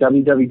to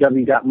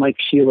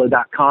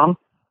www.mikeshelah.com,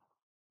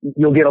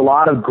 you'll get a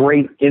lot of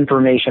great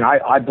information.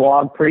 I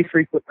blog pretty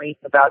frequently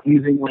about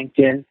using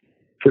LinkedIn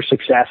for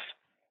success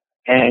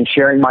and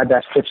sharing my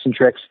best tips and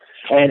tricks.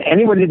 And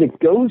anybody that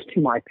goes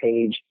to my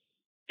page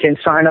can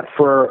sign up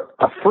for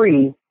a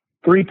free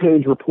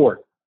 3-page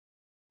report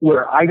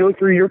where I go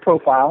through your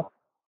profile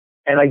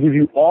and I give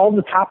you all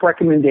the top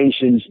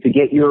recommendations to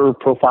get your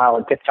profile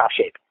in tip-top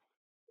shape.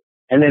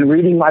 And then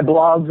reading my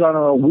blogs on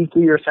a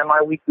weekly or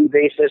semi-weekly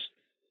basis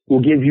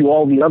will give you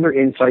all the other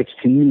insights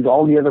to use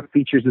all the other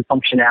features and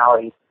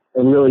functionality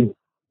and really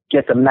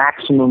get the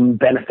maximum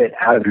benefit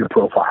out of your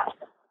profile.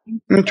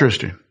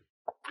 Interesting.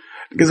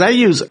 Because I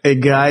use a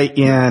guy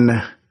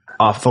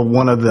off of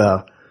one of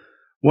the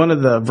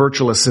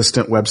virtual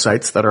assistant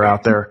websites that are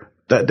out there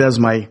that does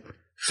my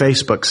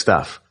Facebook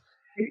stuff.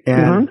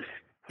 And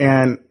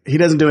he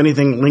doesn't do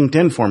anything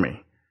LinkedIn for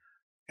me.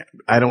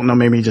 I don't know,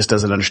 maybe he just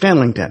doesn't understand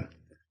LinkedIn.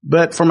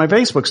 But for my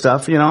Facebook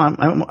stuff,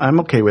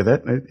 I'm okay with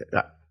it.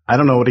 I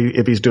don't know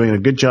if he's doing a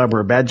good job or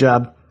a bad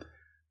job,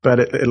 but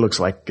it looks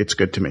like it's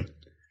good to me.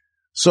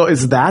 So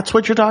that's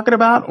what you're talking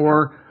about?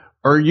 Or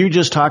are you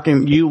just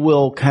talking, you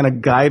will kind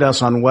of guide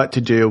us on what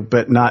to do,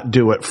 but not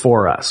do it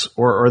for us?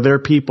 Or are there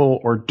people,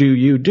 or do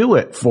you do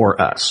it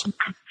for us?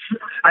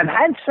 I've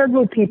had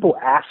several people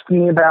ask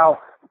me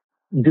about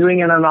doing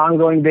it on an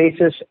ongoing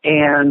basis,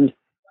 and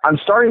I'm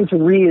starting to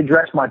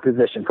readdress my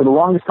position. For the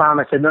longest time,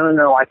 I said,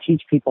 no, I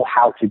teach people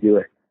how to do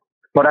it.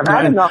 But I've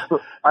had enough for,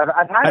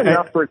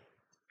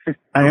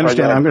 I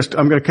understand. I'm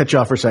going to cut you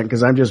off for a second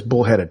because I'm just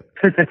bullheaded.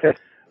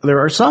 There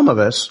are some of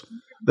us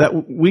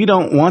that we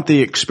don't want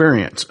the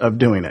experience of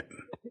doing it.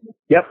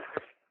 Yep.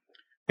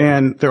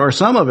 And there are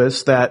some of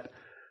us that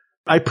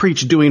I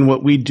preach doing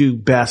what we do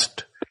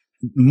best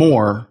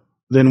more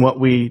than what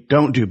we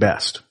don't do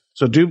best.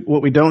 So do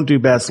what we don't do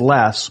best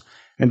less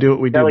and do what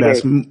we do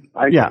best.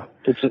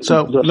 It's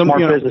a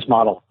smart business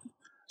model.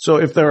 So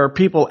if there are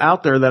people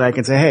out there that I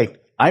can say, hey,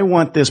 I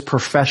want this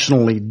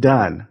professionally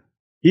done,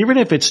 even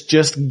if it's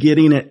just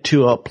getting it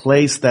to a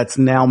place that's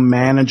now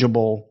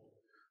manageable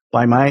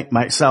by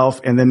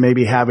myself, and then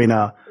maybe having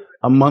a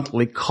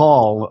monthly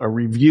call, a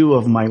review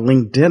of my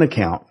LinkedIn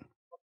account,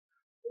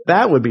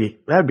 that'd be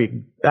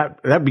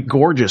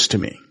gorgeous to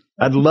me.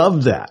 I'd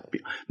love that.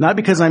 Not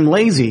because I'm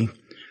lazy,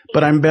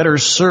 but I'm better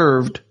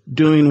served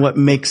doing what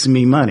makes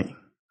me money.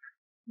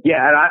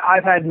 Yeah, and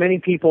I've had many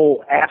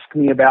people ask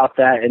me about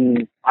that,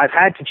 and I've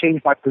had to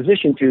change my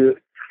position to,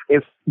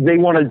 if they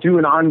want to do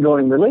an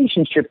ongoing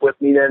relationship with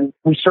me, then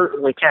we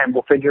certainly can.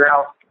 We'll figure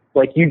out,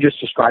 like you just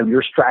described,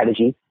 your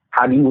strategy.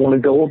 How do you want to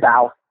go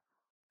about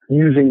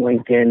using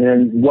LinkedIn,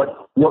 and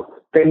what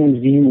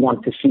things do you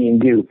want to see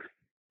and do?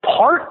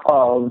 Part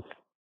of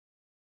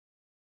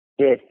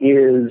it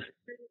is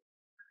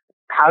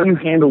how you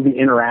handle the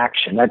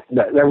interaction.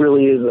 That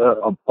really is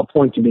a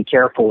point to be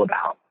careful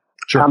about.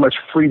 Sure. How much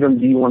freedom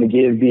do you want to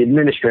give the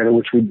administrator,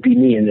 which would be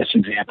me in this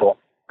example?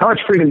 How much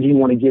freedom do you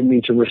want to give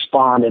me to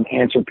respond and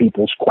answer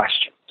people's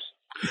questions?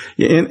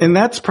 Yeah, and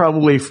that's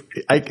probably,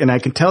 I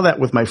can tell that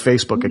with my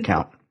Facebook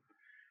account.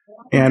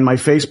 And my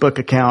Facebook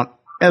account,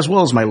 as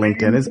well as my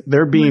LinkedIn,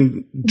 they're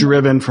being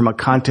driven from a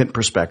content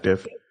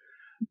perspective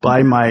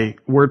by my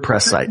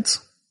WordPress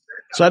sites.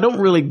 So I don't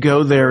really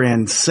go there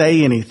and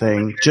say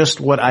anything. Just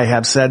what I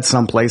have said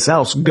someplace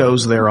else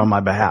goes there on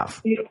my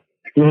behalf.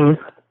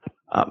 Mm-hmm.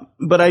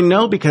 But I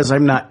know, because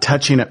I'm not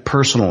touching it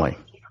personally,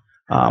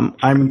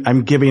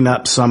 I'm giving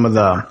up some of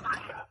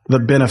the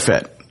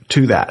benefit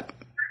to that.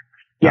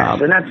 Yes,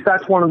 and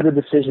that's one of the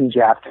decisions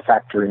you have to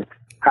factor in.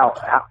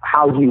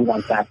 How do you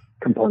want that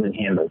component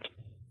handled?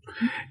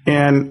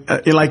 And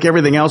like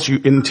everything else,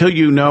 until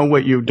you know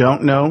what you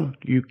don't know,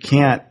 you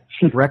can't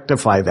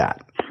rectify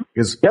that.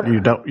 because Yep.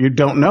 you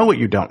don't know what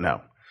you don't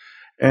know.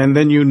 And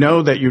then you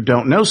know that you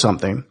don't know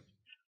something.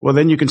 Well,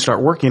 then you can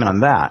start working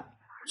on that.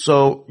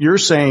 So you're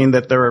saying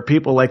that there are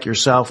people like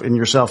yourself and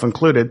yourself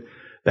included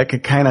that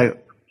could kind of,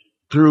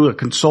 through a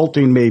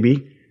consulting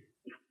maybe,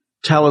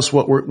 tell us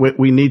what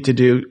we need to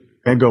do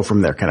and go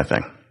from there kind of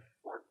thing.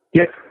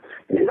 Yeah.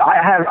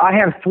 I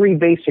have three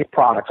basic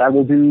products. I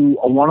will do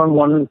a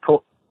one-on-one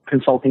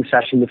consulting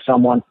session with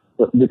someone,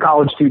 the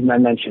college student I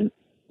mentioned,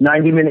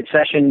 90-minute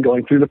session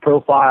going through the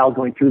profile,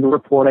 going through the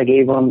report I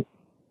gave them,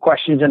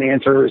 questions and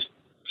answers,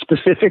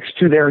 specifics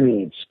to their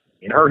needs.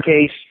 In her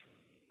case,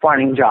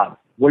 finding a job.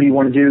 What do you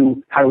want to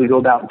do? How do we go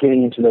about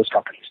getting into those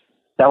companies?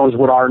 That was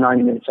what our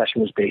 90-minute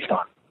session was based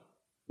on.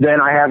 Then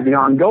I have the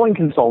ongoing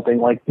consulting,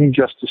 like you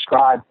just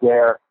described,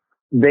 where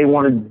they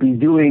want to be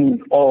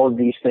doing all of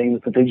these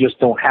things, but they just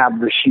don't have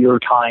the sheer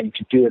time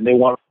to do it. They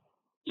want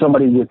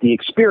somebody with the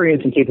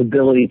experience and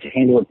capability to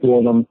handle it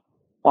for them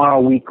on a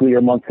weekly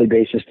or monthly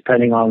basis,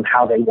 depending on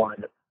how they want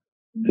it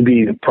to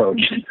be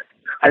approached.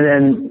 And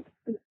then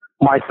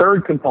my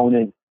third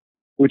component,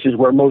 which is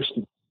where most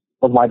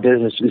of my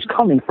business is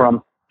coming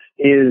from,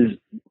 is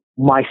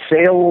my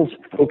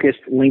sales-focused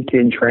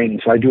LinkedIn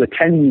training. So I do a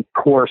 10-week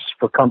course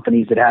for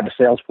companies that have a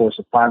sales force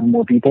of 5 or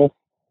more people.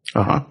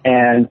 Uh-huh.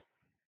 And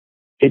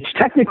it's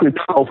technically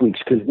 12 weeks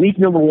because week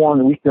number 1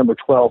 and week number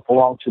 12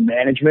 belong to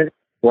management,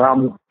 where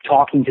I'm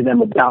talking to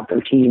them about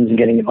their teams and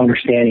getting an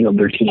understanding of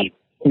their team.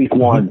 Week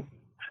 1.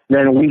 Mm-hmm.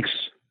 Then weeks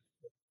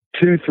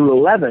 2 through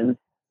 11,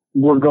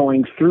 we're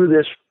going through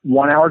this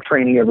 1-hour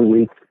training every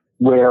week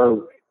where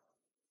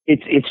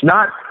it's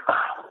not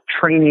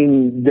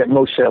training that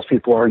most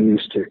salespeople are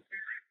used to.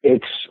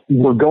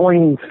 We're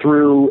going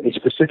through a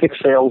specific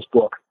sales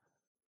book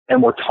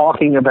and we're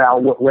talking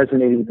about what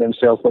resonated with them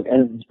sales book,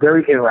 and it's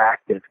very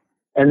interactive.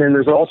 And then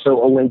there's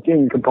also a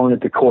LinkedIn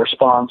component that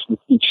corresponds with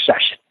each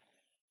session.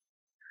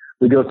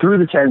 We go through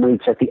the 10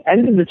 weeks. At the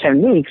end of the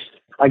 10 weeks,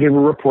 I give a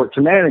report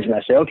to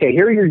management. I say, okay,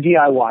 here are your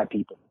DIY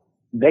people.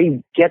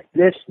 They get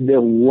this.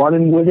 They're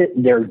running with it.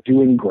 They're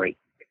doing great.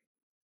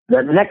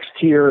 The next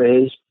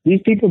tier is these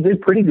people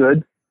did pretty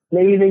good.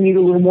 Maybe they need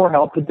a little more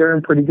help, but they're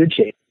in pretty good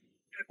shape.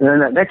 And then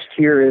that next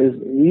tier is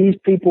these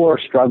people are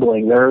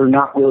struggling. They're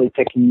not really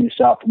picking this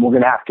up, and we're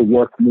going to have to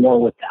work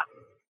more with them.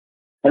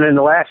 And then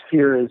the last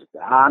tier is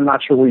I'm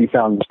not sure where you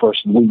found this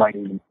person. We might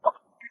need help.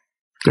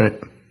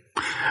 Good.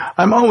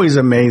 I'm always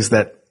amazed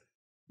that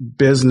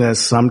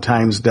business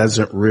sometimes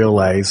doesn't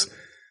realize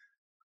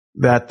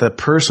that the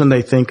person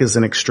they think is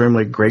an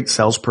extremely great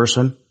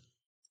salesperson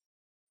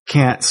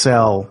can't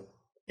sell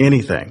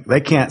anything.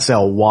 They can't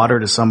sell water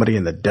to somebody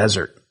in the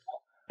desert.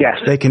 Yes.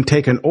 They can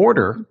take an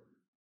order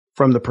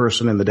from the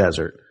person in the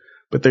desert,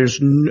 but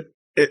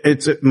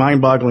it's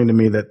mind-boggling to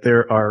me that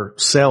there are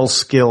sales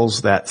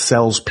skills that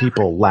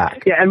salespeople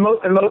lack. Yeah, and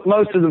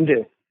most of them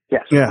do.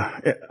 Yes. Yeah.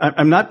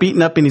 I'm not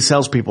beating up any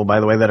salespeople, by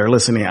the way, that are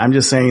listening. I'm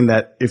just saying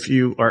that if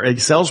you are a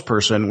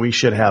salesperson, we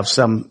should have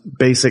some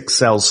basic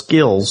sales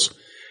skills,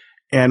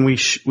 and we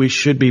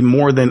should be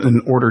more than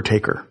an order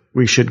taker.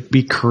 We should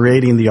be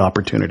creating the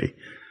opportunity,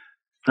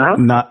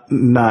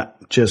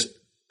 not just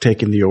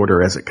taking the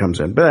order as it comes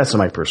in. But that's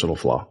my personal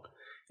flaw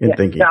in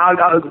thinking. Now,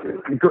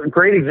 a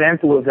great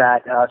example of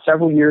that.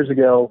 Several years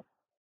ago,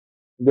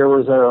 there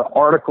was an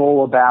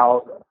article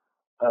about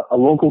a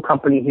local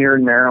company here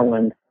in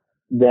Maryland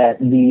that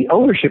the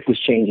ownership was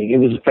changing. It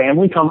was a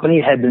family company.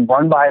 It had been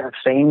run by the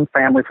same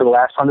family for the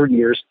last 100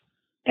 years,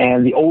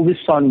 and the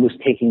oldest son was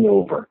taking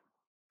over.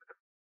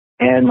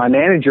 And my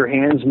manager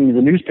hands me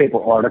the newspaper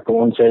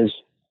article and says,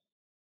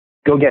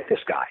 go get this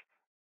guy.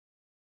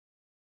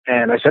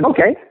 And I said,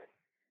 okay.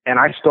 And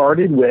I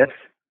started with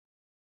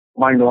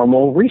my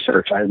normal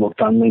research. I looked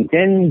on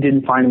LinkedIn,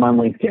 didn't find him on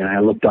LinkedIn. I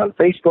looked on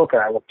Facebook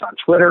and I looked on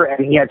Twitter,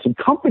 and he had some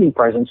company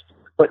presence,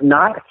 but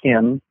not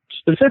him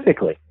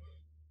specifically.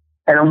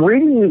 And I'm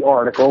reading the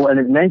article, and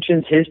it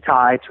mentions his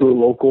tie to a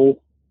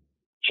local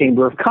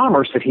chamber of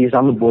commerce that he's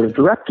on the board of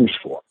directors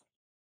for.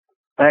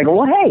 And I go,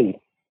 well, hey,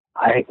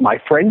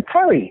 my friend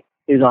Perry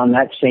is on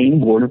that same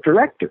board of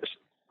directors.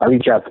 I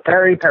reach out to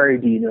Perry. Perry,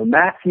 do you know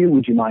Matthew?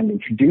 Would you mind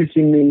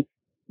introducing me?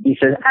 He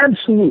says,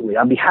 absolutely.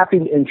 I'll be happy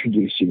to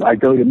introduce you. I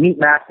go to meet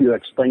Matthew,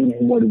 explain to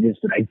him what it is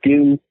that I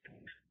do,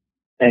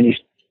 and he's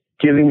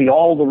giving me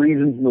all the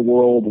reasons in the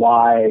world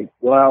why,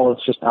 well,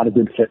 it's just not a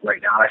good fit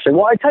right now. And I said,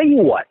 well, I tell you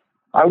what,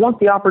 I want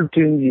the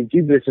opportunity to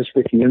do business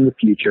with you in the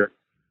future.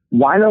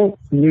 Why don't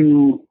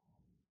you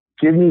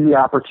give me the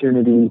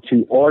opportunity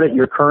to audit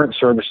your current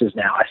services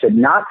now? I said,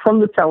 not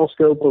from the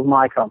telescope of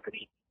my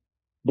company,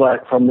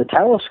 but from the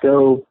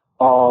telescope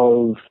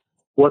of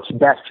what's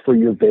best for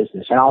your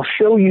business. And I'll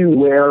show you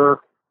where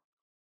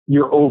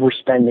you're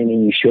overspending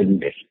and you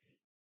shouldn't be.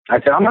 I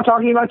said, I'm not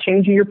talking about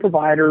changing your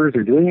providers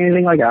or doing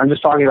anything like that. I'm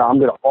just talking about I'm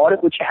going to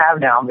audit what you have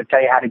now. I'm going to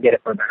tell you how to get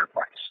it for a better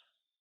price.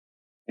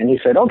 And he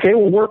said, okay,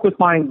 we'll work with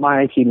my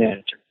IT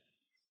manager.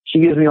 She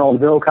gives me all the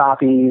bill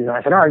copies. And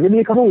I said, all right, give me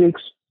a couple of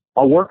weeks.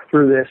 I'll work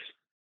through this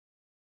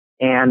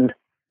and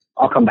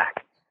I'll come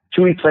back.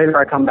 2 weeks later,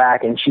 I come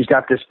back and she's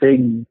got this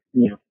big,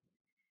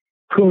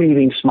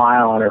 poo-eating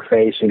smile on her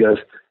face and goes,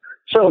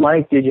 so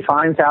Mike, did you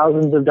find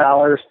thousands of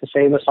dollars to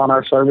save us on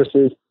our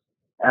services?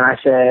 And I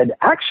said,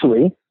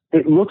 actually,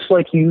 it looks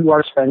like you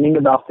are spending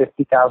about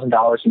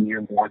 $50,000 a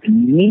year more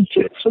than you need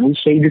to. So we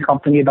saved your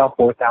company about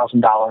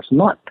 $4,000 a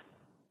month.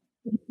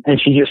 And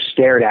she just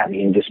stared at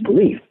me in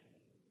disbelief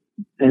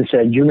and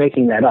said, you're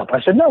making that up.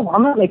 I said, no,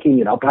 I'm not making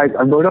it up.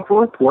 I wrote up a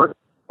report,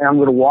 and I'm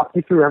going to walk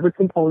you through every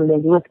component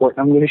of the report,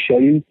 and I'm going to show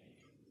you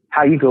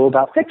how you go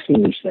about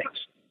fixing these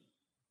things.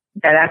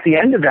 And at the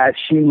end of that,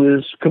 she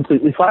was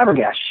completely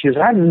flabbergasted. She goes,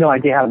 I have no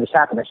idea how this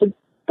happened. I said,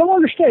 don't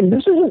understand.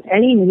 This isn't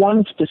any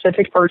one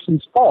specific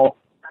person's fault.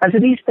 I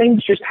said, these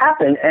things just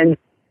happen, and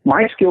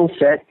my skill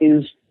set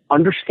is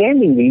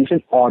understanding these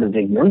and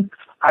auditing them.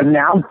 I've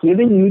now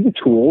given you the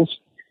tools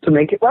to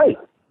make it right.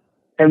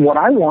 And what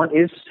I want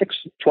is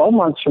 12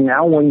 months from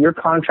now, when your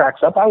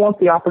contract's up, I want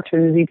the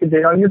opportunity to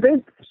bid on your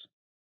business.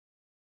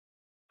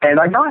 And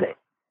I got it.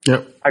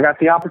 Yep. I got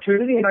the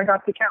opportunity and I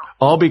got the account.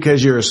 All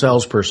because you're a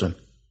salesperson.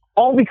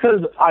 All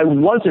because I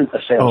wasn't a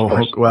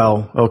salesperson. Oh,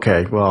 well,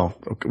 okay. Well,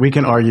 we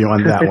can argue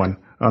on that one,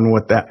 on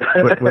what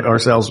our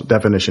sales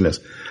definition is.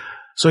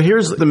 So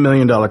here's the $1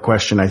 million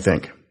question, I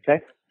think.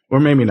 Okay. Or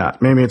maybe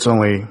not. Maybe it's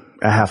only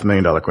a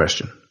 $500,000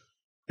 question.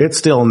 It's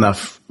still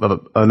enough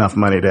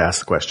money to ask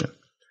the question.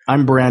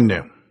 I'm brand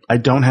new. I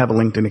don't have a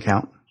LinkedIn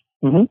account,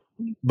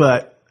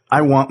 but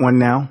I want one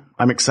now.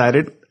 I'm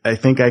excited. I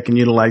think I can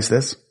utilize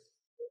this.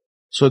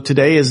 So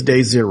today is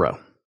day 0.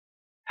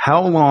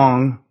 How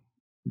long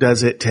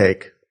does it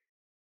take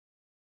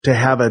to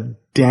have a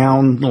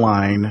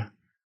downline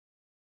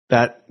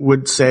that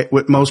would say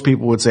what most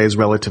people would say is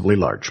relatively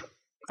large?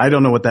 I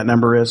don't know what that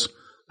number is.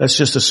 Let's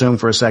just assume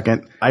for a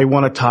second. I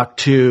want to talk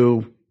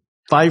to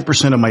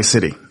 5% of my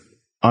city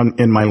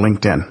in my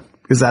LinkedIn.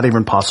 Is that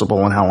even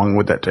possible, and how long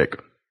would that take?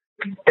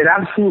 It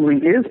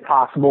absolutely is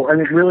possible,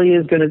 and it really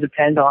is going to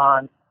depend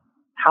on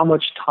how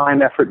much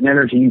time, effort, and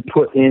energy you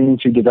put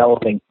into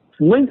developing.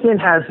 LinkedIn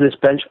has this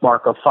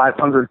benchmark of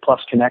 500 plus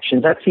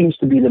connections. That seems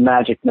to be the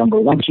magic number.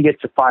 Once you get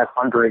to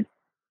 500,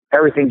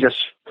 everything just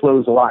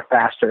flows a lot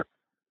faster.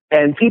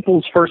 And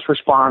people's first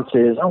response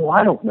is, oh,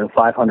 I don't know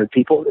 500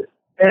 people.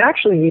 And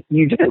actually,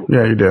 you do.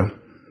 Yeah, you do.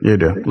 You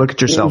do. Look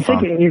at your cell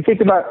phone. You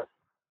think about,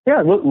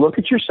 look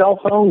at your cell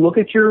phone, look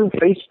at your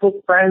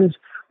Facebook friends,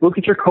 look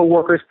at your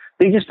coworkers.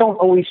 They just don't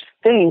always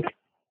think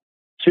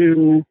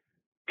to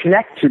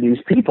connect to these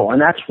people.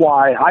 And that's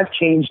why I've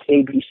changed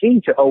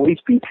ABC to always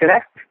be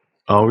connected.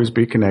 Always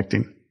be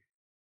connecting.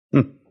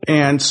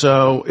 And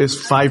so is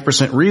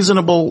 5%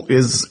 reasonable?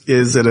 Is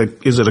it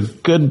a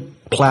good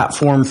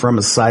platform from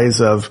a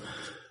size of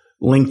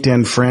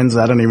LinkedIn friends?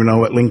 I don't even know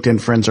what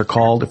LinkedIn friends are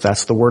called, if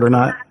that's the word or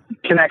not.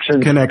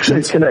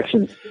 Connections.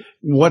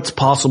 What's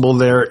possible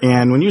there?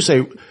 And when you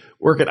say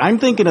work it, I'm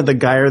thinking of the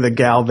guy or the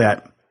gal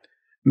that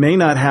may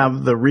not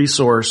have the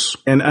resource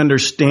and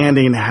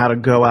understanding how to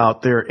go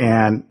out there.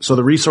 And so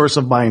the resource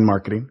of buying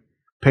marketing,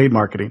 paid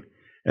marketing,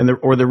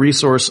 or the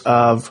resource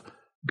of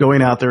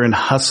going out there and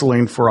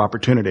hustling for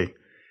opportunity.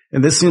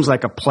 And this seems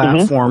like a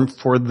platform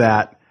for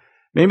that,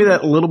 maybe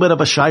that little bit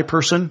of a shy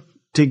person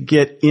to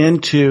get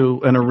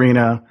into an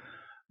arena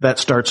that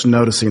starts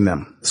noticing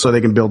them so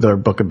they can build their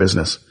book of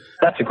business.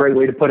 That's a great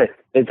way to put it.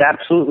 It's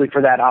absolutely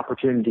for that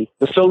opportunity.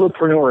 The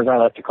solopreneur, as I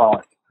like to call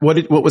it.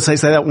 What would say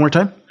that one more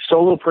time?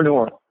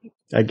 Solopreneur.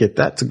 I get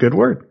that. It's a good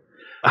word.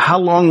 How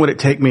long would it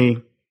take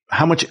me?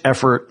 How much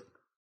effort?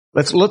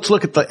 Let's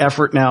look at the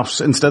effort now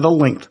instead of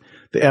length.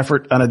 The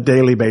effort on a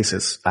daily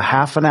basis, a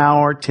half an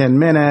hour, 10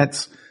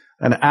 minutes,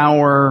 an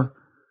hour,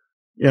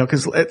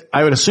 because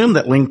I would assume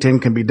that LinkedIn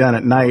can be done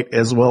at night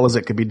as well as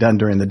it could be done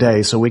during the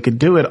day. So we could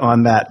do it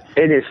on that.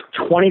 It is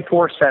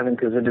 24/7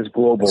 because it is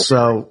global.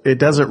 So it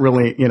doesn't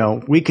really,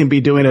 we can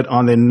be doing it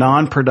on the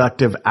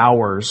non-productive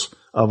hours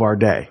of our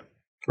day,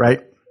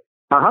 right?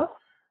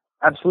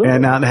 Absolutely.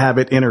 And not have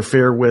it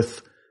interfere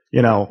with,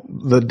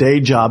 the day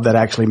job that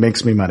actually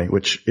makes me money,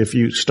 which if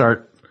you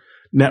start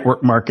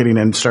network marketing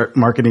and start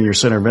marketing your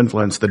center of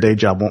influence, the day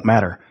job won't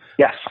matter.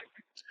 Yes.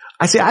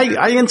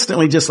 I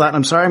instantly just thought,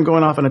 I'm sorry I'm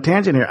going off on a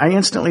tangent here. I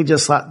instantly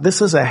just thought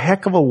this is a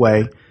heck of a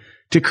way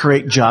to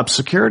create job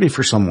security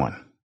for someone.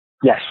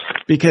 Yes.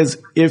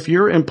 Because if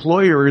your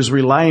employer is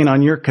relying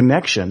on your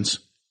connections,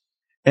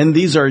 and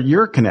these are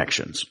your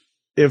connections,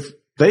 if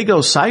they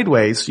go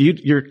sideways,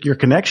 your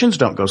connections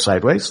don't go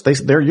sideways.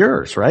 They're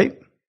yours, right?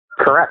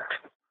 Correct.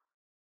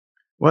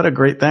 What a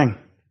great thing.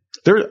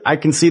 I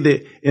can see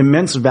the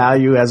immense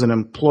value as an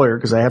employer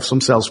because I have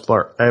a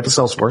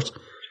sales force.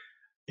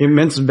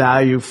 Immense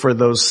value for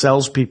those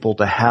salespeople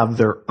to have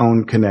their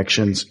own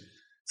connections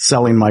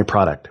selling my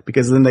product,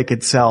 because then they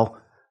could sell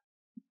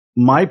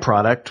my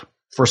product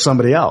for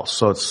somebody else.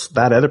 So it's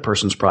that other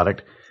person's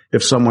product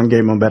if someone gave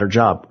them a better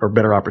job or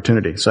better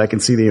opportunity. So I can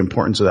see the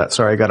importance of that.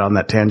 Sorry, I got on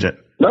that tangent.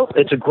 No,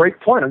 it's a great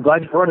point. I'm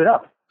glad you brought it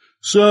up.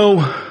 So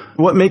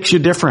what makes you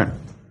different?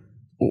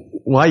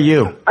 Why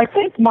you? I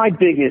think my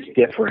biggest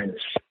difference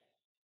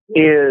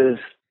is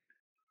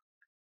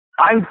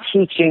I'm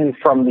teaching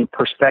from the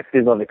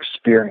perspective of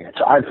experience.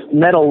 I've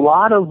met a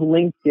lot of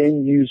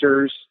LinkedIn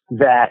users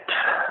that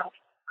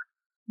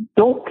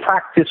don't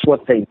practice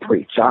what they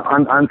preach.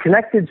 I'm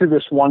connected to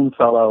this one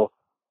fellow,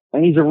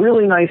 and he's a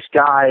really nice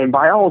guy, and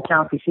by all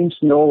accounts, he seems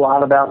to know a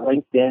lot about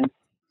LinkedIn.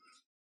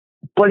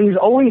 But he's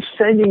always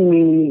sending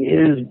me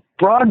his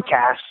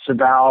broadcasts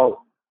about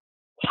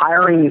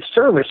hiring his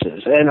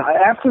services. And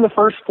after the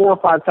first 4 or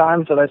 5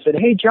 times that I said,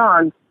 hey,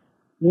 John,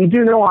 you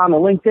do know I'm a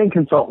LinkedIn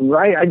consultant,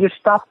 right? I just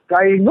stopped.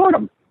 I ignored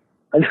him.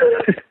 I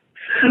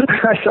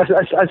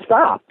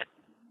stopped.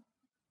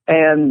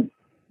 And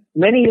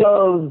many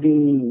of the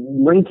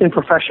LinkedIn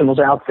professionals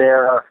out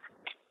there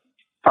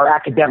are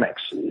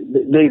academics.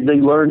 They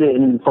learned it,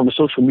 and from a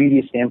social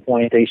media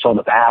standpoint, they saw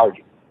the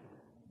value.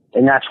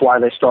 And that's why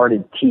they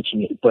started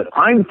teaching it. But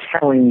I'm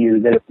telling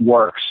you that it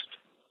works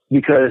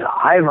because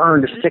I've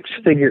earned a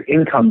 6-figure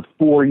income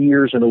 4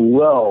 years in a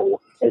row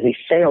as a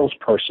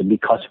salesperson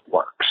because it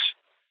works.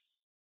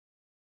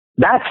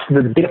 That's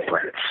the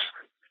difference.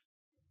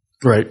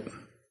 Right.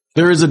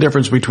 There is a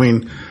difference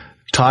between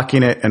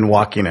talking it and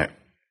walking it.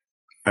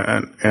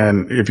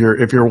 And if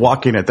you're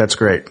walking it, that's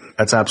great.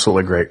 That's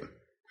absolutely great.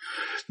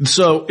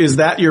 So is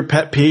that your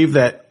pet peeve,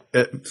 that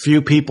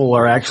few people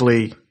are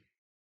actually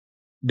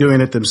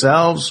doing it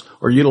themselves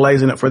or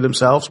utilizing it for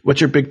themselves?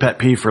 What's your big pet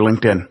peeve for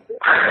LinkedIn?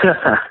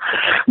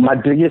 My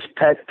biggest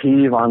pet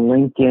peeve on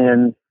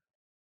LinkedIn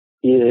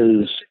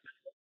is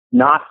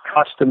not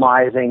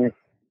customizing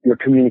your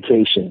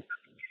communication.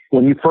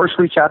 When you first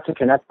reach out to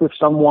connect with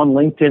someone,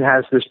 LinkedIn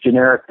has this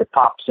generic that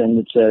pops in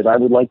that says, I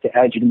would like to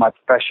add you to my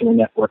professional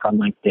network on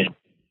LinkedIn.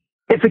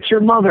 If it's your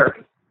mother,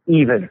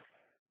 even,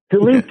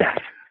 delete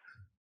that.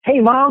 Hey,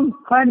 Mom,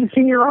 glad to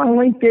see you're on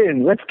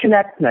LinkedIn. Let's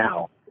connect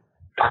now.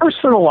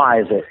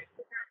 Personalize it.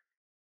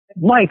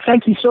 Mike,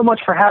 thank you so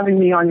much for having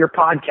me on your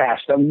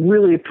podcast. I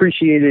really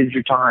appreciated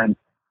your time.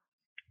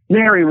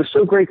 Mary, it was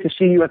so great to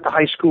see you at the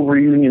high school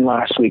reunion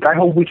last week. I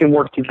hope we can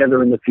work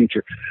together in the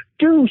future.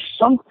 Do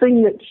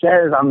something that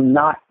says I'm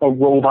not a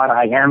robot.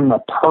 I am a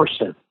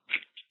person.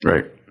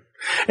 Right.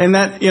 And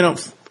that,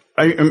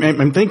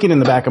 I'm thinking in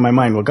the back of my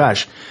mind, well,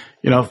 gosh,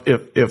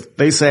 if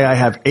they say I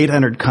have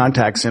 800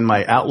 contacts in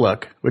my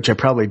Outlook, which I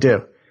probably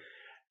do,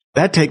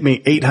 that'd take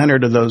me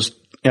 800 of those,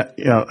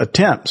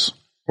 attempts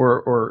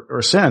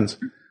or sends.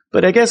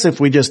 But I guess if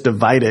we just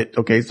divide it,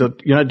 okay, so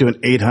you're not doing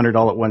 800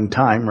 all at one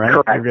time, right?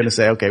 Correct. You're going to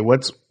say, okay,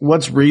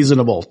 what's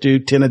reasonable? Do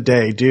 10 a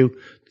day, do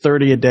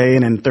 30 a day,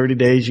 and in 30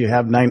 days you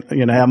have have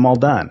them all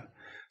done.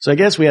 So I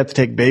guess we have to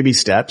take baby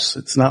steps.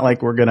 It's not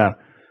like we're going to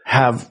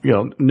have,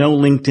 no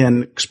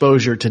LinkedIn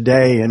exposure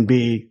today and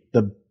be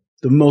the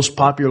most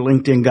popular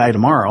LinkedIn guy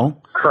tomorrow.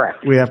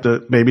 Correct. We have to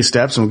baby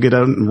steps and we'll get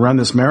out and run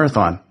this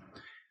marathon.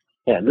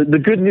 Yeah. The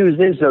good news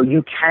is, though,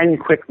 you can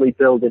quickly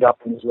build it up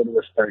in as little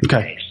as 30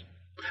 days.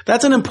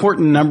 That's an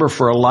important number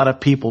for a lot of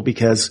people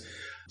because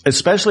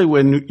especially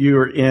when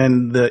you're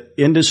in the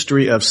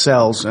industry of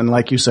sales, and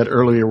like you said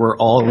earlier, we're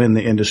all in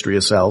the industry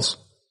of sales.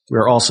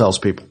 We're all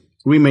salespeople.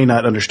 We may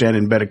not understand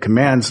embedded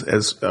commands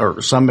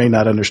or some may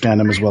not understand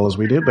them as well as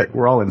we do, but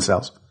we're all in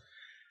sales.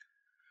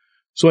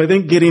 So I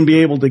think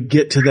be able to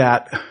get to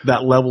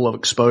that level of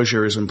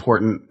exposure is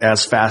important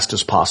as fast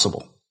as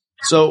possible.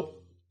 So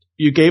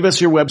you gave us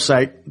your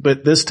website,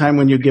 but this time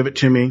when you give it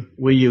to me,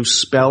 will you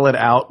spell it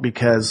out?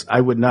 Because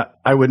I know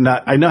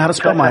how to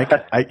spell Mike.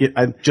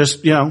 I just,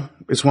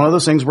 it's one of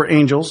those things, we're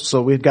angels.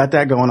 So we've got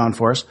that going on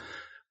for us.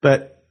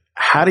 But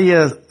how do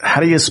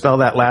you spell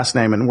that last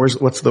name? And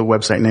what's the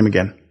website name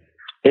again?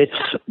 It's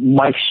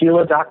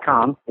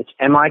MikeShelah.com. It's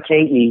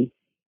MikeShelah.com.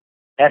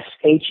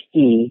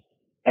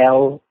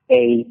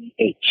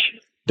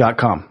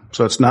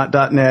 So it's not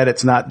 .net,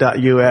 it's not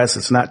 .us,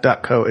 it's not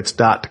 .co, it's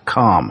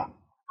 .com.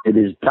 It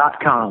is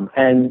 .com.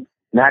 And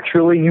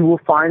naturally, you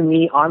will find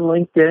me on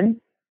LinkedIn.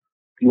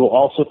 You will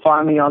also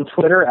find me on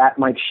Twitter at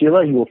Mike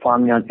Shelah. You will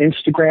find me on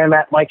Instagram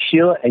at Mike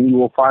Shelah. And you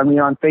will find me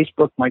on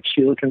Facebook, Mike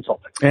Shelah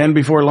Consulting. And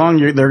before long,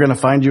 they're going to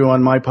find you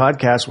on my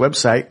podcast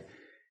website.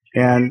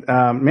 And,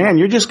 man,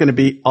 you're just going to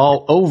be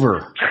all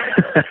over.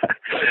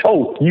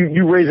 Oh,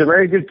 you raise a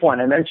very good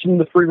point. I mentioned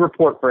the free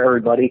report for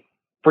everybody.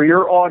 For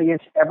your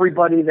audience,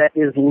 everybody that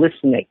is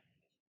listening,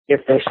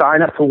 if they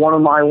sign up for one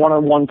of my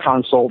one-on-one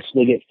consults,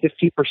 they get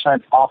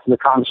 50% off the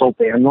consult.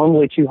 They are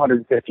normally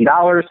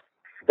 $250.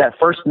 That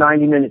first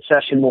 90-minute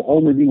session will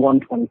only be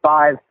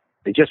 $125.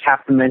 They just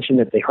have to mention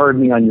that they heard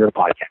me on your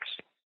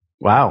podcast.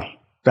 Wow.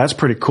 That's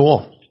pretty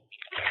cool.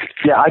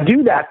 Yeah, I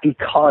do that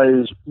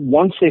because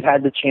once they've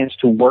had the chance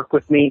to work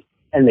with me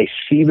and they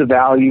see the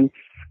value,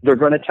 they're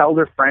going to tell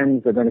their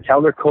friends, they're going to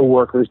tell their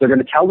coworkers, they're going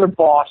to tell their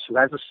boss who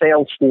has a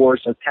sales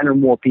force of 10 or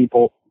more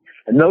people.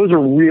 And those are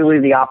really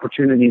the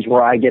opportunities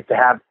where I get to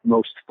have the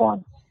most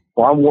fun.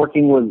 Well, I'm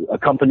working with a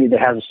company that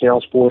has a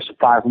sales force of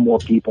 5 or more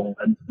people,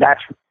 and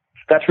that's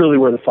really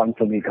where the fun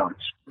for me comes.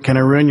 Can I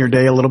ruin your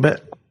day a little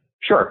bit?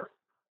 Sure.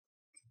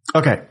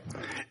 Okay.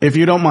 If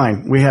you don't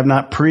mind, we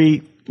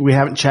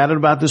haven't chatted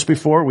about this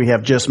before. We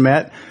have just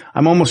met.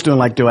 I'm almost doing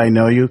like, do I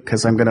know you?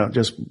 Because I'm going to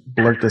just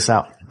blurt this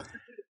out.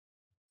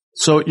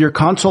 So your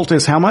consult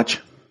is how much?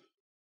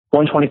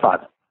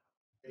 $125.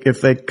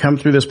 If they come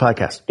through this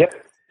podcast? Yep.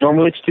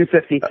 Normally it's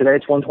 $250. Today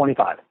it's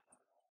 $125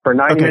 for a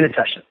 90-minute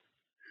session.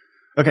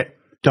 Okay.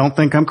 Don't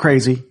think I'm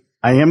crazy.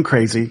 I am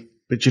crazy,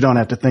 but you don't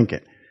have to think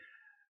it.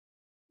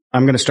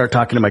 I'm going to start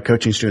talking to my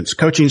coaching students.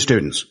 Coaching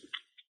students,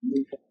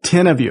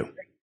 10 of you,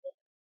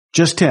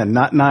 just 10,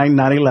 not 9,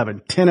 not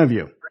 11, 10 of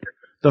you.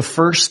 The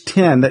first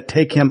 10 that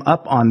take him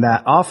up on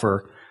that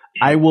offer,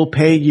 I will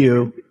pay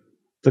you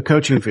the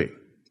coaching fee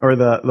or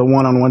the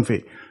one-on-one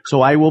fee.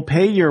 So I will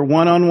pay your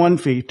one-on-one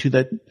fee to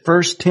the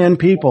first 10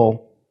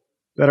 people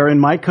that are in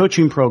my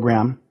coaching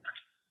program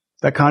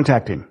that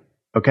contact him.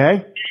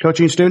 Okay?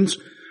 Coaching students,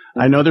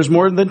 I know there's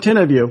more than 10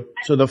 of you.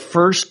 So the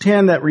first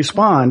 10 that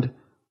respond,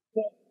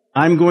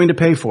 I'm going to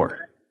pay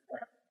for.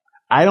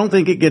 I don't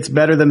think it gets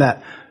better than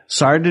that.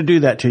 Sorry to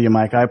do that to you,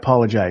 Mike. I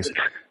apologize.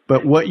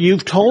 But what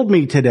you've told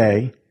me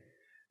today,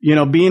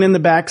 being in the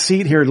back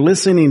seat here,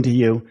 listening to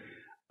you,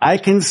 I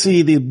can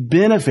see the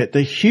benefit,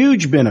 the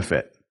huge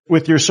benefit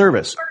with your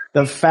service.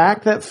 The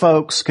fact that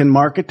folks can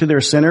market to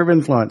their center of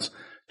influence,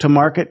 to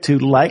market to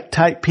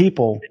like-type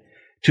people,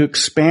 to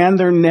expand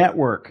their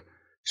network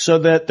so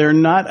that they're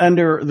not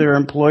under their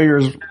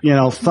employer's,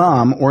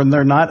 thumb, or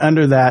they're not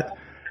under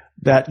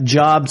that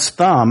job's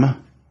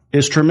thumb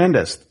is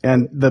tremendous.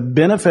 And the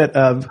benefit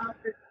of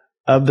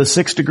the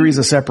 6 degrees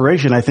of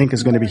separation, I think,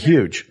 is going to be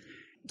huge.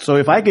 So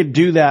if I could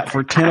do that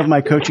for 10 of my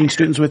coaching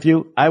students with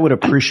you, I would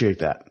appreciate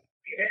that.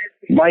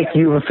 Mike,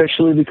 you've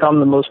officially become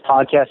the most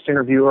podcast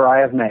interviewer I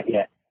have met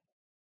yet.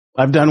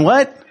 I've done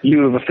what?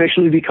 You have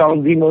officially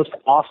become the most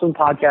awesome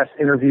podcast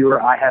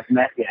interviewer I have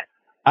met yet.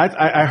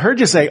 I heard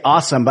you say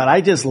awesome, but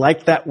I just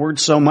like that word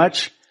so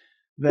much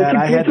that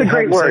I had to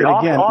have you say it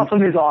again.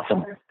 Awesome is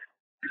awesome.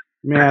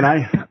 Man,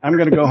 I'm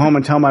going to go home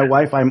and tell my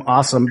wife I'm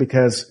awesome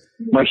because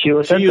My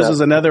Shelah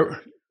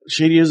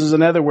she uses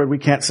another word. We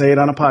can't say it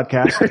on a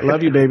podcast. I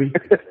love you, baby.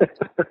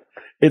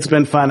 It's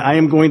been fun. I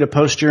am going to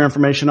post your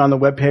information on the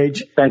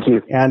webpage. Thank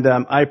you. And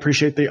I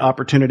appreciate the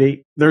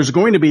opportunity. There's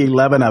going to be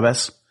 11 of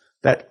us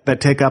that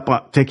take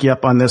you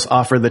up on this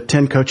offer, the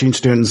 10 coaching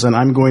students, and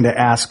I'm going to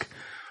ask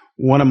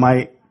one of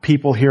my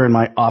people here in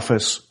my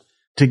office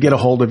to get a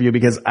hold of you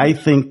because I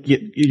think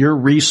your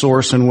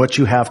resource and what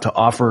you have to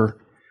offer,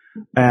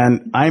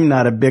 and I'm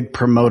not a big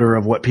promoter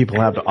of what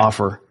people have to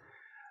offer,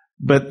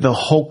 but the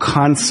whole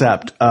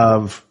concept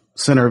of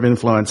center of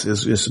influence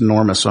is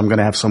enormous. So I'm going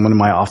to have someone in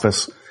my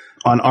office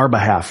on our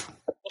behalf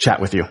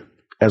chat with you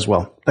as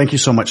well. Thank you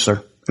so much,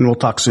 sir. And we'll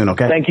talk soon,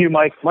 okay? Thank you,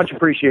 Mike. Much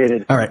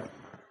appreciated. All right.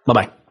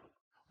 Bye-bye.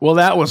 Well,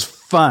 that was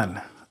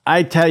fun.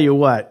 I tell you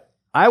what,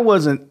 I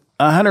wasn't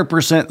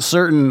 100%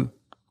 certain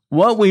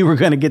what we were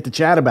going to get to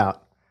chat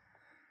about,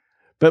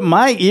 but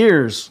my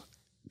ears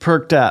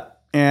perked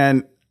up.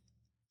 And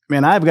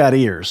man, I've got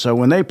ears. So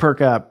when they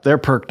perk up, they're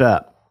perked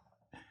up.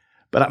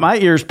 But my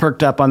ears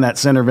perked up on that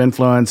center of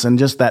influence and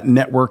just that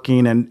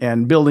networking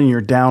and building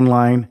your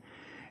downline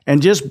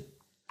and just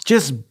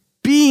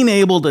being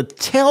able to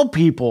tell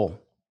people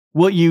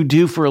what you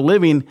do for a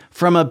living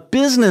from a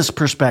business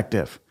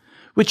perspective,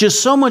 which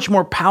is so much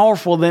more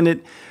powerful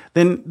than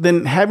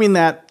having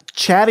that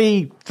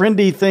chatty,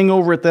 friendly thing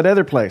over at that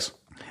other place.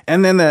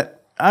 And then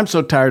I'm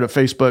so tired of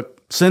Facebook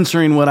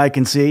censoring what I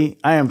can see.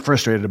 I am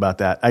frustrated about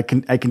that. I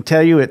can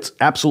tell you it's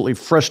absolutely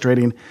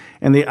frustrating.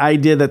 And the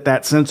idea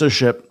that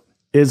censorship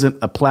isn't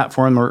a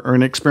platform or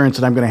an experience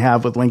that I'm going to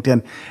have with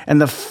LinkedIn. And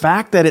the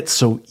fact that it's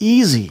so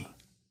easy.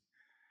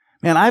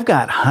 Man, I've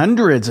got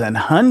hundreds and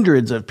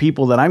hundreds of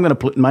people that I'm going to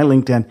put in my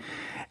LinkedIn.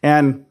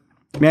 And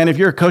man, if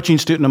you're a coaching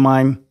student of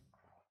mine,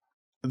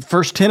 the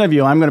first 10 of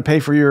you, I'm going to pay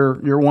for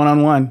your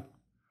one-on-one.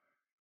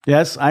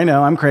 Yes, I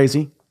know I'm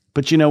crazy,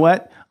 but you know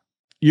what?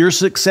 Your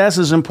success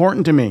is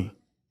important to me.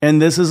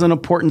 And this is an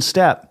important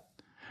step.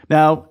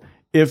 Now,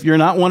 if you're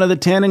not one of the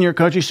 10 and you're a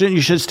coaching student,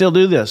 you should still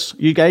do this.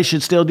 You guys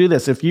should still do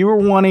this. If you were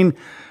wanting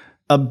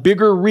a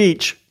bigger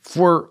reach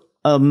for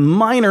a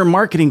minor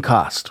marketing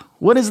cost,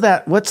 what is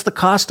that? What's the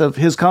cost of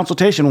his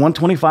consultation?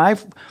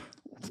 $125?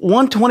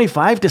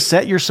 $125 to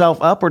set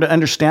yourself up or to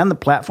understand the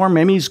platform.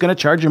 Maybe he's going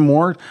to charge you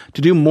more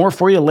to do more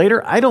for you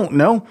later. I don't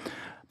know.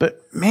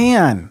 But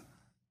man,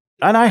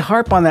 and I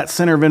harp on that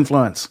center of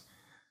influence.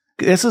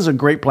 This is a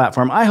great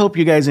platform. I hope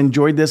you guys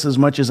enjoyed this as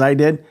much as I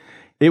did.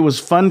 It was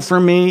fun for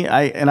me.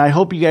 I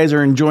hope you guys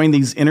are enjoying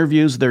these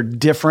interviews. They're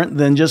different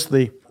than just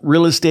the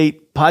real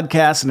estate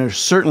podcast, and they're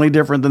certainly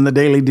different than the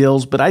daily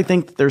deals. But I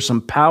think there's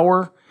some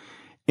power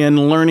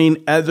in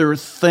learning other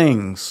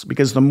things,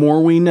 because the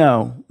more we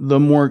know, the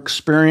more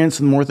experience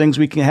and the more things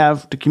we can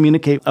have to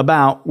communicate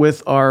about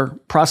with our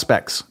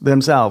prospects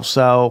themselves.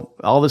 So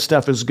all this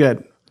stuff is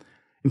good.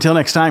 Until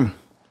next time,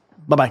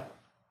 bye-bye.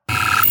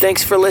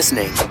 Thanks for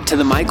listening to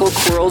the Michael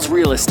Quarles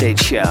Real Estate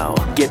Show.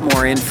 Get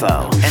more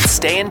info and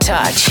stay in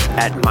touch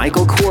at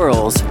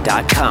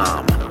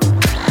michaelquarles.com.